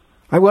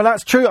 Well,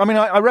 that's true. I mean,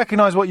 I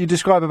recognise what you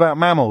describe about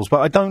mammals, but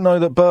I don't know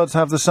that birds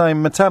have the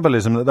same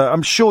metabolism.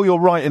 I'm sure you're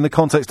right in the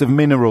context of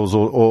minerals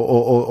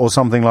or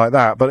something like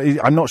that, but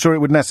I'm not sure it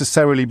would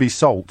necessarily be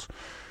salt.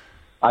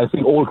 I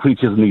think all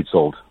creatures need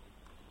salt.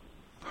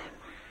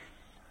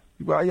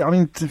 Well, I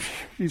mean,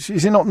 is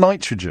it not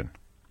nitrogen?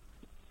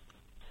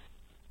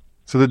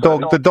 So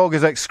the dog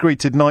has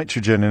excreted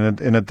nitrogen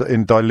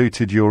in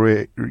diluted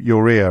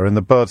urea, and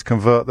the birds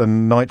convert the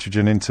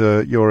nitrogen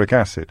into uric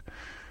acid.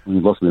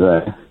 You've lost me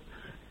there.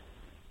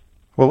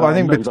 Well, I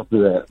think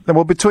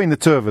between the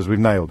two of us, we've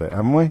nailed it,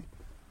 haven't we?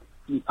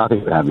 I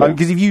think we have. Yeah.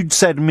 Because if you'd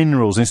said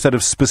minerals instead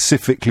of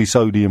specifically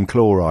sodium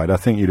chloride, I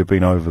think you'd have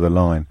been over the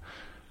line.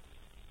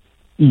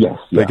 Yes.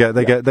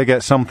 They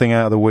get something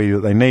out of the wee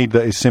that they need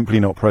that is simply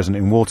not present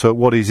in water.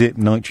 What is it?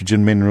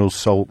 Nitrogen, minerals,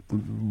 salt,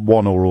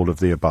 one or all of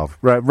the above.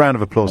 Round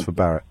of applause for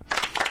Barrett.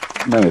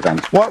 Many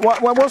thanks.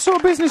 What sort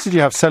of business did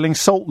you have selling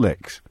salt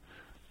licks?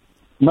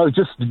 No,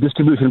 just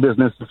distribution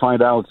business to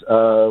find out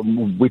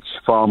which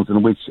farms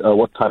and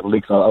what type of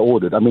licks are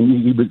ordered. I mean,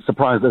 you'd be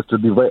surprised as to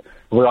the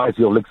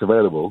variety of licks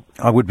available.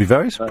 I would be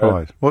very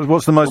surprised.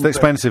 What's the most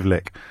expensive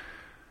lick?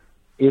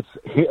 It's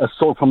a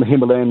salt from the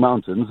Himalayan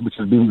mountains, which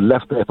has been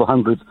left there for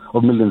hundreds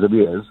of millions of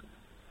years,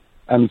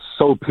 and it's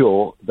so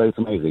pure that it's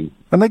amazing.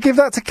 And they give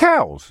that to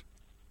cows?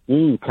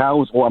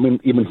 Cows, or I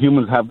mean, even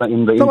humans have that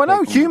in the... No, I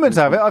know humans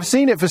have it. I've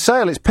seen it for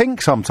sale. It's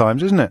pink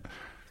sometimes, isn't it?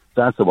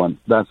 That's the one,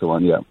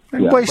 yeah. I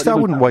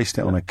wouldn't waste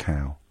it on a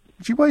cow.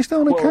 Would you waste it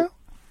on a cow?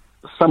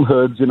 Some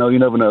herds, you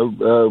never know,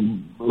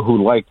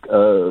 who like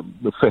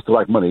the fish to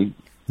like money.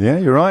 Yeah,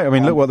 you're right. I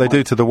mean, look what they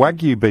do to the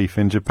Wagyu beef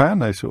in Japan.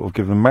 They sort of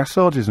give them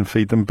massages and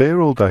feed them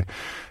beer all day.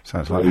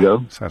 Sounds like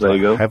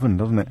heaven,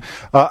 doesn't it?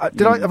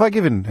 Have I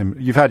given him...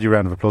 You've had your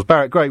round of applause.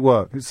 Barrett, great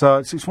work. It's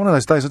one of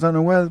those days I don't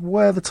know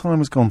where the time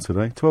has gone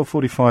today.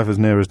 12:45 as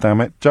near as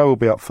damn it. Joe will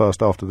be up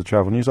first after the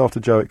travel news. After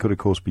Joe, it could, of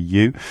course, be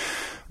you.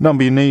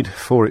 Number you need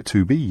for it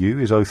to be you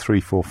is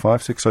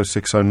 0345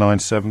 6060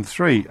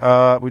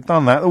 we've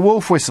done that. The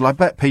wolf whistle. I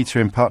bet Peter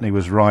in Putney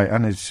was right,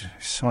 and he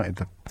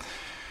cited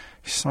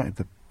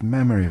the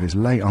memory of his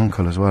late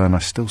uncle as well, and I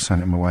still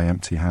sent him away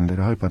empty-handed.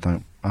 I hope I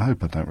don't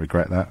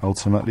regret that.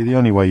 Ultimately, the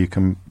only way you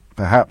can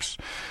perhaps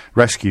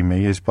rescue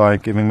me is by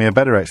giving me a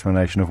better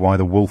explanation of why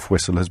the wolf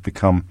whistle has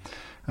become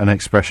an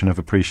expression of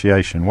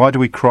appreciation. Why do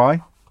we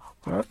cry?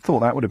 I thought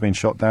that would have been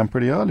shot down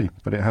pretty early,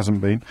 but it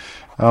hasn't been.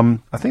 I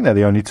think they're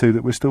the only two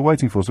that we're still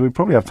waiting for, so we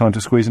probably have time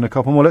to squeeze in a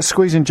couple more. Let's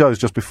squeeze in Joe's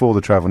just before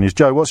the travel news.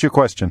 Joe, what's your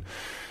question?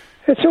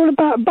 It's all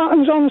about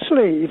buttons on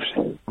sleeves.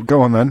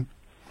 Go on then.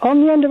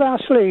 On the end of our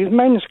sleeves,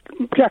 men's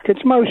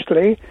jackets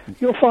mostly,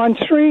 you'll find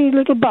 3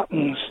 little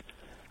buttons.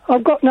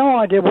 I've got no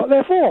idea what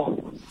they're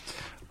for.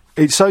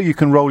 It's so you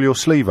can roll your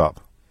sleeve up.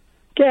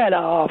 Get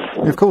off.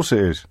 Of course it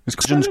is. It's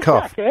a surgeon's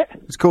cuff. Jacket?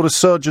 It's called a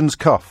surgeon's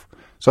cuff.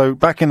 So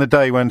back in the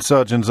day when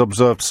surgeons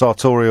observed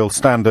sartorial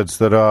standards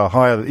that are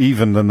higher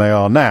even than they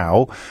are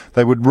now,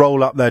 they would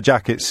roll up their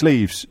jacket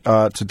sleeves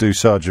to do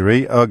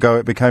surgery, ergo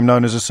it became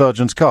known as a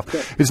surgeon's cuff.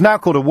 Yeah. It's now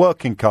called a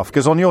working cuff,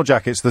 because on your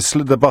jackets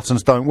the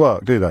buttons don't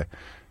work, do they?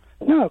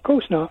 No, of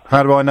course not.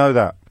 How do I know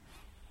that?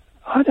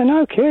 I don't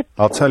know, kid.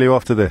 I'll tell you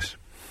after this.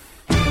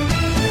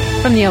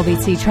 From the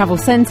LBC Travel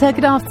Centre,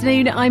 good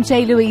afternoon, I'm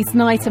Jay Louise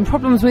Knight, and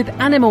problems with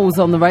animals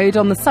on the road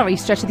on the Surrey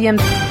stretch of the M...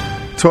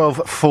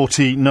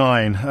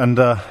 12:49, and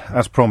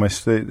as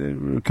promised,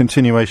 the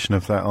continuation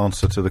of that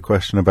answer to the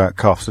question about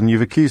cuffs, and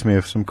you've accused me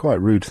of some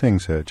quite rude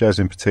things here, Jez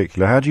in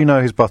particular. How do you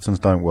know his buttons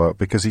don't work?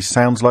 Because he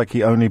sounds like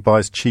he only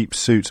buys cheap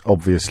suits,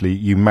 obviously,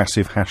 you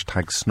massive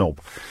hashtag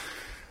snob.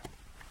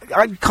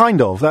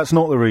 Kind of, that's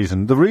not the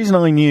reason. The reason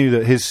I knew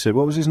that his...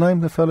 what was his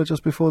name, the fella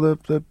just before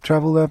the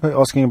travel there?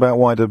 Asking about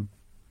why do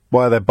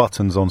why are there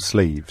buttons on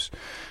sleeves?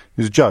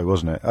 It was Joe,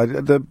 wasn't it?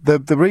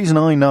 The reason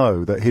I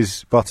know that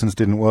his buttons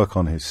didn't work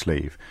on his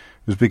sleeve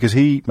was because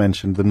he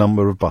mentioned the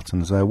number of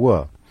buttons there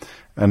were.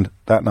 And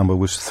that number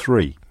was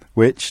 3,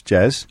 which,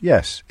 Jez,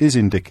 yes, is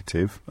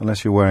indicative,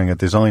 unless you're wearing a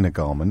designer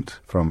garment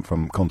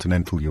from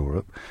continental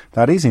Europe,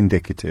 that is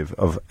indicative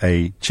of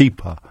a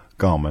cheaper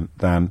garment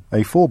than a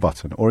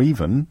 4-button, or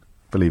even,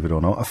 believe it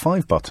or not, a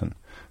 5-button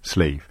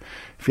sleeve.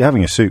 If you're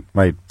having a suit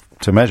made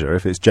to measure,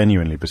 if it's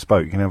genuinely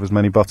bespoke, you can have as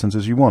many buttons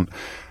as you want.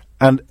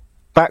 And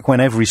back when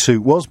every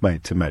suit was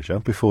made to measure,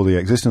 before the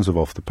existence of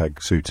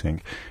off-the-peg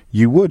suiting,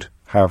 you would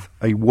have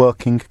a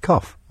working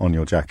cuff on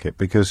your jacket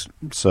because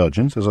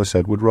surgeons, as I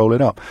said, would roll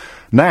it up.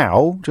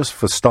 Now, just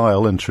for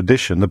style and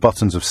tradition, the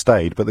buttons have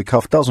stayed, but the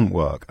cuff doesn't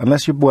work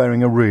unless you're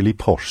wearing a really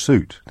posh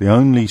suit. The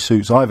only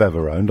suits I've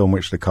ever owned on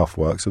which the cuff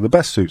works are the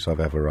best suits I've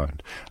ever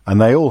owned, and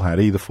they all had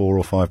either 4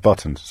 or 5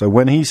 buttons. So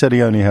when he said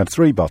he only had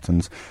 3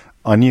 buttons,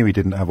 I knew he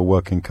didn't have a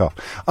working cuff.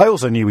 I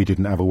also knew he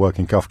didn't have a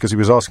working cuff because he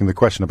was asking the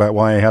question about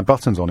why he had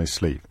buttons on his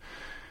sleeve.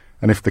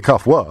 And if the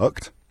cuff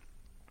worked,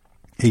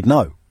 he'd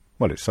know.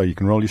 Well, it's so you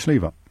can roll your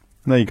sleeve up.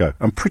 There you go.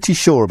 I'm pretty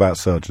sure about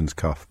surgeon's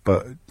cuff,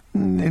 but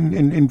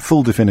in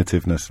full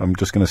definitiveness, I'm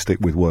just going to stick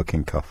with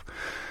working cuff.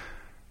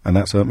 And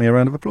that's earned me a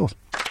round of applause.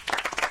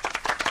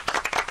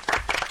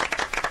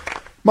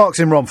 Mark's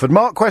in Romford.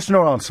 Mark, question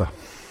or answer?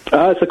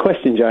 It's a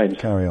question, James.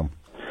 Carry on.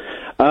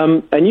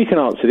 And you can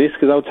answer this,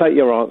 because I'll take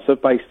your answer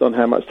based on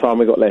how much time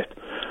we've got left.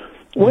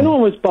 When I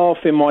was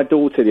bathing my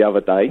daughter the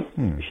other day,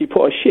 she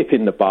put a ship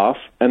in the bath,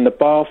 and the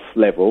bath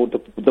level,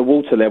 the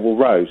water level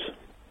rose.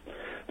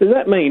 Does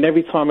that mean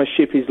every time a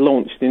ship is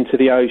launched into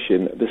the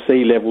ocean, the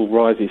sea level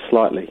rises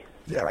slightly?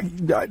 Yeah,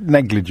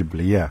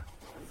 negligibly, yeah.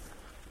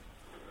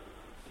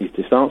 You've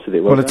just answered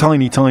it. Well, a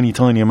tiny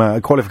amount.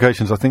 At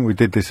Qualifications, I think we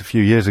did this a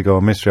few years ago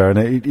on Mystery Hour,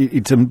 and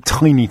it's a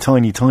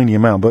tiny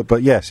amount.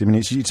 But yes, I mean,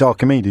 it's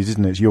Archimedes,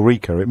 isn't it? It's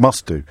Eureka. It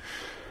must do.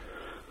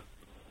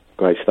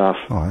 Great stuff.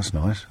 Oh, that's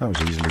nice. That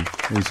was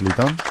easily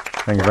done.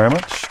 Thank you very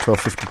much.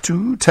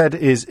 12:52. Ted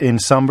is in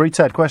Sunbury.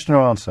 Ted, question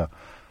or answer?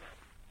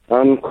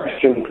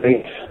 Question,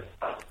 please.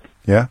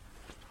 Yeah?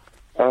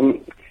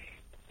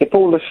 If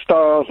all the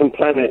stars and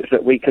planets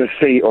that we can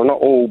see, or not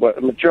all, but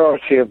the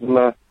majority of them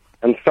are,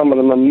 and some of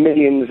them are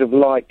millions of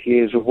light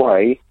years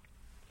away,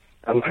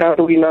 how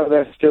do we know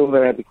they're still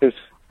there? Because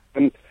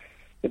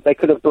if they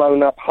could have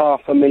blown up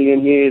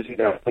 500,000 years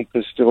ago, we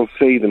could still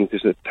see them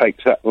because it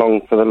takes that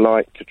long for the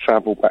light to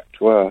travel back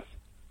to Earth.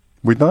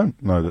 We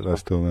don't know that they're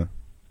still there.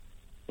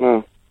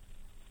 No.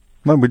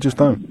 No, we just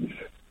don't.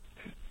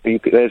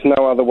 There's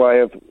no other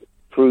way of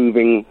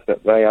proving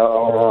that they are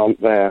or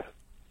aren't there.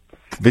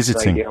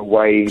 Visiting.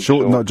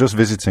 Not just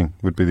visiting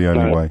would be the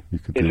only way you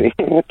could do it.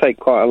 It would take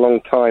quite a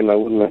long time, though,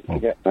 wouldn't it, to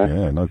get there?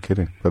 Yeah, no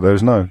kidding. But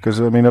there's no, because,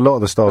 I mean, a lot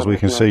of the stars we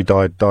can see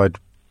died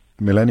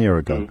millennia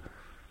ago.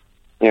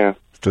 Yeah.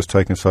 It's just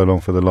taken so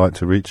long for the light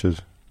to reach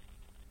us.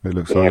 It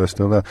looks like they're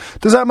still there.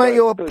 Does that make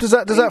does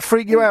that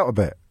freak you out a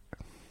bit?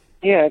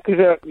 Yeah, because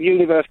the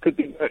universe could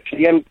be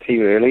virtually empty,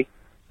 really.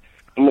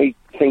 And we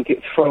think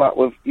it's full up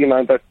with,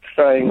 they're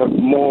saying of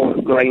more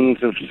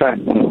grains of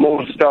sand,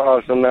 more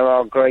stars than there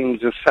are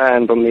grains of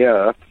sand on the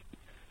Earth,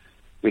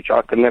 which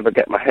I could never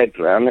get my head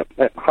around.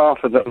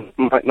 Half of them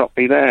might not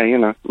be there,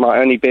 Might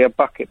only be a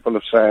bucket full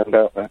of sand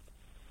out there.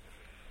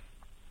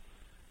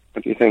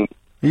 What do you think?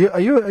 Are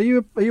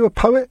you a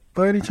poet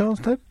by any chance,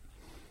 Ted?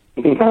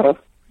 No.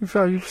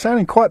 You're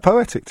sounding quite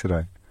poetic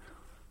today.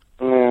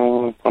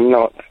 No, I'm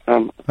not.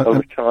 I'm a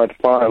retired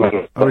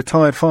fireman. A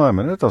retired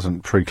fireman? That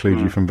doesn't preclude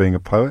you from being a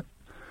poet.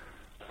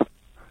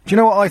 Do you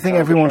know what I think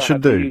everyone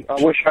should do?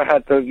 I wish I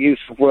had the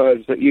use of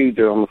words that you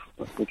do,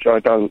 which I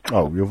don't.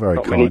 Oh, you're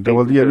very kind.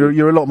 Well,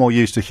 you're a lot more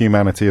used to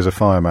humanity as a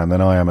fireman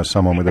than I am as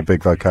someone with a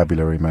big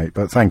vocabulary, mate.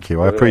 But thank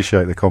you. I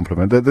appreciate the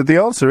compliment.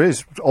 The answer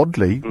is,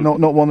 oddly, not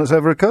one that's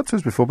ever occurred to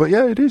us before. But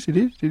yeah, it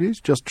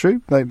is just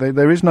true.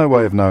 There is no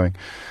way of knowing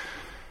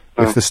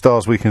if the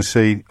stars we can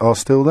see are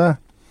still there.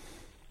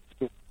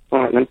 All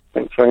right, then.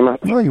 Thanks very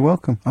much. Oh, you're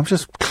welcome. I'm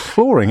just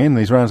pouring in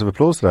these rounds of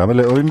applause today. I'm a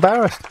little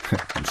embarrassed.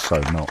 I'm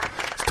so not.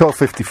 It's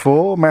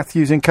 12:54.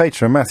 Matthew's in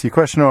Caterham. Matthew,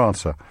 question or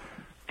answer?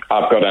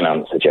 I've got an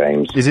answer,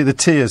 James. Is it the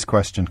tears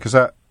question? Because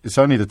it's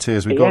only the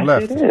tears we've got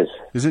left. It is.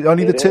 Is it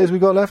only the tears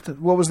we've got left?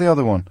 What was the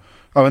other one?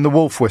 Oh, and the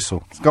wolf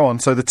whistle. Go on.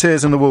 So the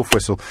tears and the wolf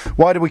whistle.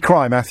 Why do we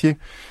cry, Matthew?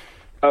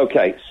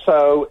 Okay,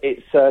 so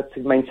it's to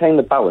maintain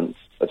the balance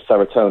of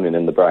serotonin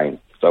in the brain.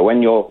 So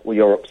when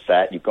you're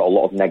upset, you've got a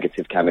lot of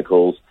negative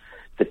chemicals.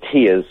 The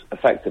tears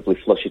effectively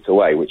flush it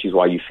away, which is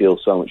why you feel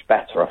so much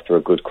better after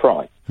a good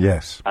cry.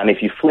 Yes. And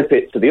if you flip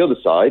it to the other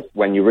side,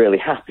 when you're really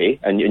happy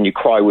and you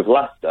cry with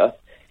laughter,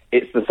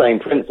 it's the same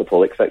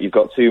principle, except you've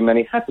got too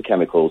many happy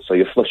chemicals. So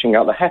you're flushing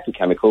out the happy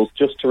chemicals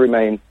just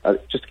to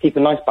keep a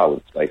nice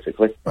balance,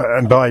 basically.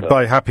 And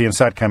by happy and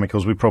sad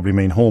chemicals, we probably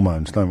mean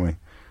hormones, don't we?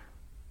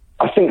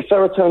 I think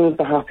serotonin's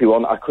the happy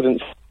one. I couldn't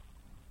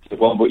say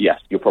one, but yes,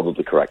 you're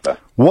probably correct there.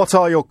 What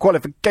are your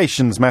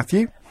qualifications,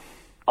 Matthew?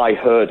 I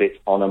heard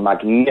it on a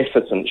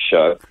magnificent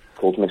show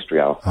called Mystery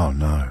Hour. Oh,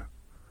 no.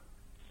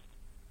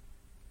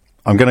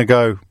 I'm going to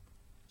go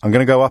I'm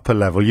going to go up a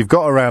level. You've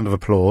got a round of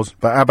applause,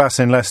 but Abbas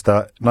in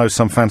Leicester knows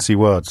some fancy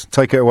words.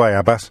 Take it away,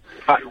 Abbas.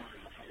 Hi.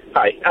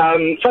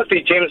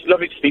 Firstly, James,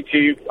 lovely to speak to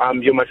you.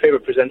 You're my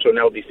favourite presenter on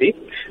LBC.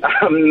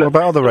 What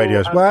about other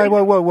radios?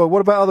 Whoa. What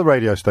about other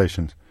radio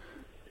stations?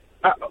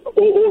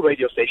 All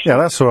radio stations. Yeah,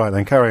 that's all right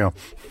then. Carry on.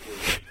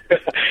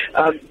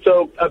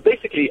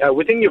 Basically,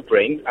 within your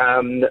brain,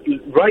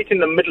 right in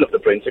the middle of the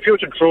brain, so if you were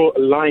to draw a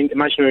line,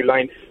 imaginary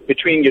line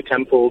between your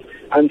temples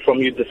and from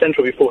the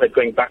centre of your forehead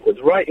going backwards,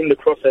 right in the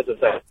crosshairs of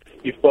that,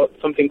 you've got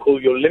something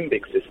called your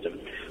limbic system,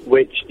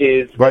 which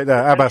is... Wait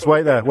there, Abbas,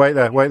 wait there.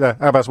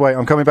 Abbas, wait,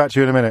 I'm coming back to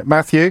you in a minute.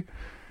 Matthew?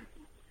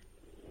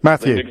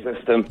 Limbic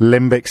system.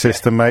 Limbic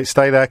system, mate.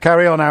 Stay there.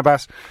 Carry on,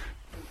 Abbas.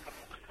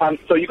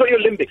 So you've got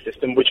your limbic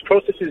system, which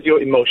processes your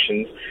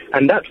emotions,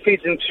 and that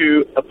feeds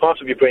into a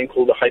part of your brain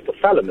called the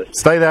hypothalamus.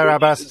 Stay there,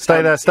 Abbas.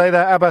 Stay there,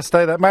 Abbas.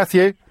 Stay there.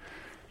 Matthew?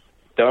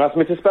 Don't ask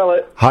me to spell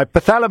it.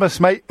 Hypothalamus,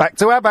 mate. Back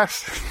to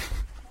Abbas.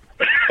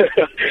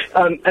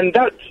 And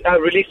that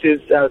releases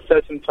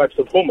certain types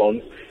of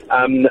hormones,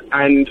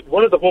 and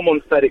one of the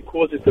hormones that it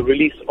causes the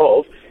release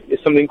of is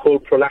something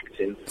called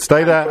prolactin.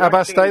 Stay there,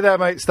 Abbas. Stay there,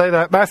 mate. Stay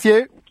there.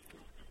 Matthew?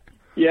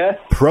 Yes?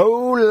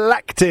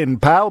 Prolactin,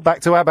 pal.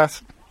 Back to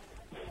Abbas.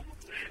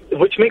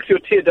 Which makes your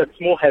tear ducts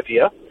more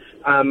heavier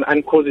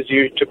and causes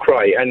you to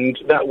cry. And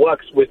that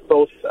works with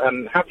both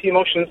happy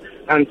emotions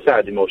and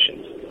sad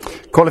emotions.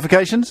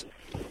 Qualifications?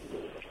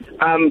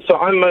 So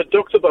I'm a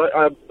doctor, but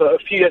a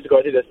few years ago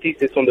I did a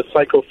thesis on the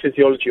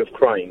psychophysiology of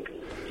crying.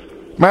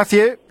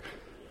 Matthew?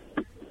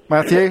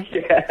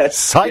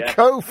 Yes.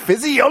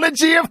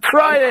 Psychophysiology of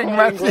crying,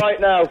 Matthew.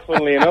 Right now,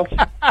 funnily enough.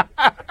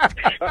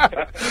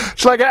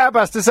 Shall I get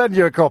Abbas to send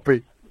you a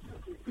copy?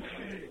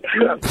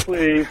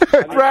 Please.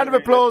 Round of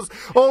applause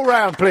all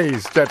round,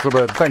 please,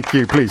 gentlemen. Thank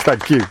you, please,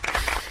 thank you.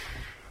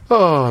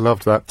 Oh, I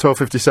loved that.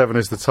 12:57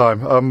 is the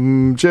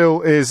time.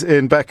 Jill is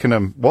in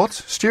Beckenham. What?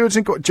 Steward's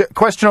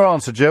question or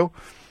answer, Jill?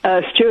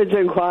 Steward's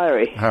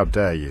inquiry. How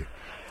dare you?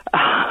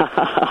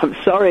 I'm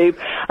sorry.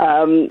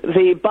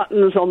 The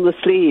buttons on the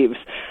sleeves.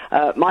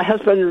 My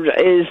husband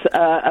is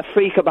a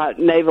freak about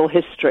naval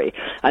history,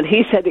 and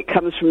he said it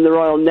comes from the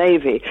Royal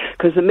Navy,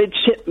 because the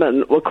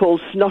midshipmen were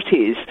called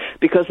snotties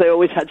because they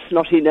always had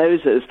snotty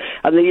noses,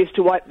 and they used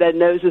to wipe their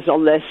noses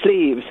on their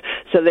sleeves,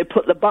 so they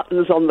put the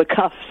buttons on the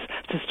cuffs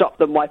to stop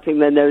them wiping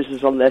their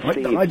noses on their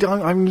sleeves. I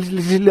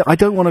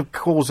don't want to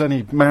cause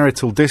any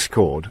marital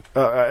discord,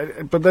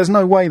 but there's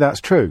no way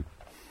that's true.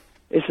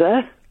 Is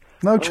there?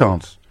 No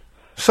chance.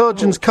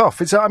 Surgeon's cuff.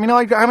 How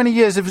many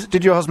years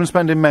did your husband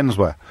spend in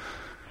menswear?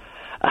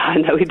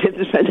 No, he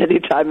didn't spend any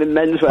time in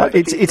menswear.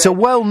 It's a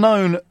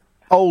well-known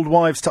old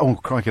wives' tale. Oh,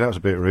 crikey, that was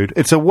a bit rude.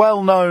 It's a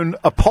well-known,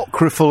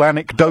 apocryphal,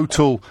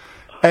 anecdotal,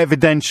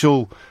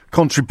 evidential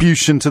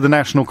contribution to the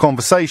national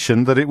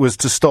conversation that it was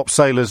to stop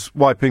sailors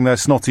wiping their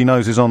snotty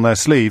noses on their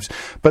sleeves.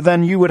 But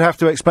then you would have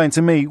to explain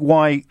to me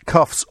why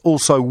cuffs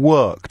also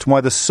worked,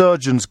 why the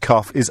surgeon's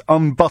cuff is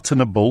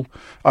unbuttonable,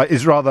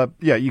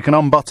 you can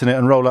unbutton it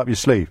and roll up your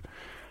sleeve.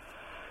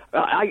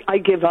 I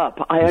give up.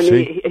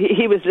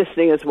 He was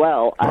listening as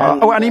well.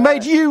 And he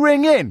made you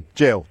ring in,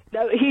 Jill?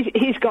 No,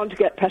 he's gone to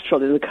get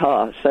petrol in the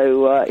car,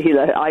 so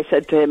I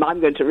said to him,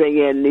 I'm going to ring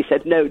in, and he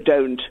said, no,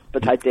 don't,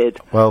 but I did.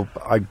 Well,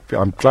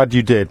 I'm glad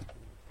you did,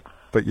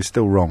 but you're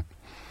still wrong.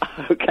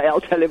 Okay,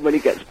 I'll tell him when he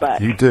gets back.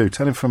 You do.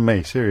 Tell him from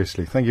me,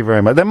 seriously. Thank you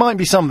very much. There might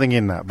be something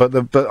in that, but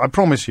I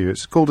promise you,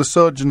 it's called a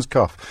surgeon's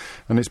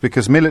cuff, and it's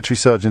because military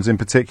surgeons in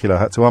particular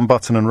had to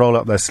unbutton and roll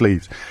up their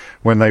sleeves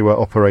when they were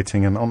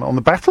operating on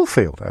the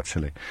battlefield,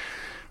 actually.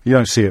 You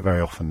don't see it very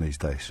often these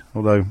days,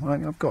 although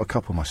I've got a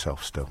couple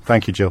myself still.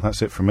 Thank you, Jill.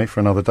 That's it from me for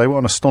another day. What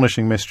an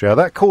astonishing mystery.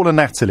 That caller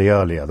Natalie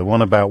earlier, the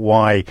one about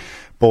why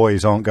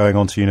boys aren't going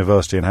on to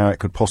university and how it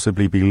could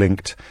possibly be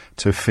linked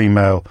to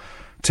female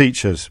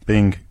teachers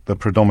being the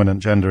predominant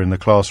gender in the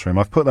classroom.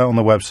 I've put that on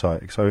the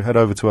website, so head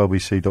over to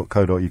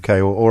lbc.co.uk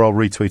or I'll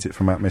retweet it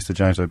from @Mr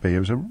James O'B. It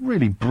was a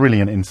really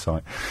brilliant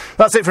insight.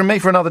 That's it from me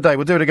for another day.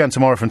 We'll do it again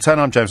tomorrow from 10.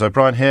 I'm James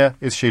O'Brien. Here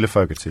is Sheila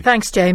Fogarty. Thanks, James.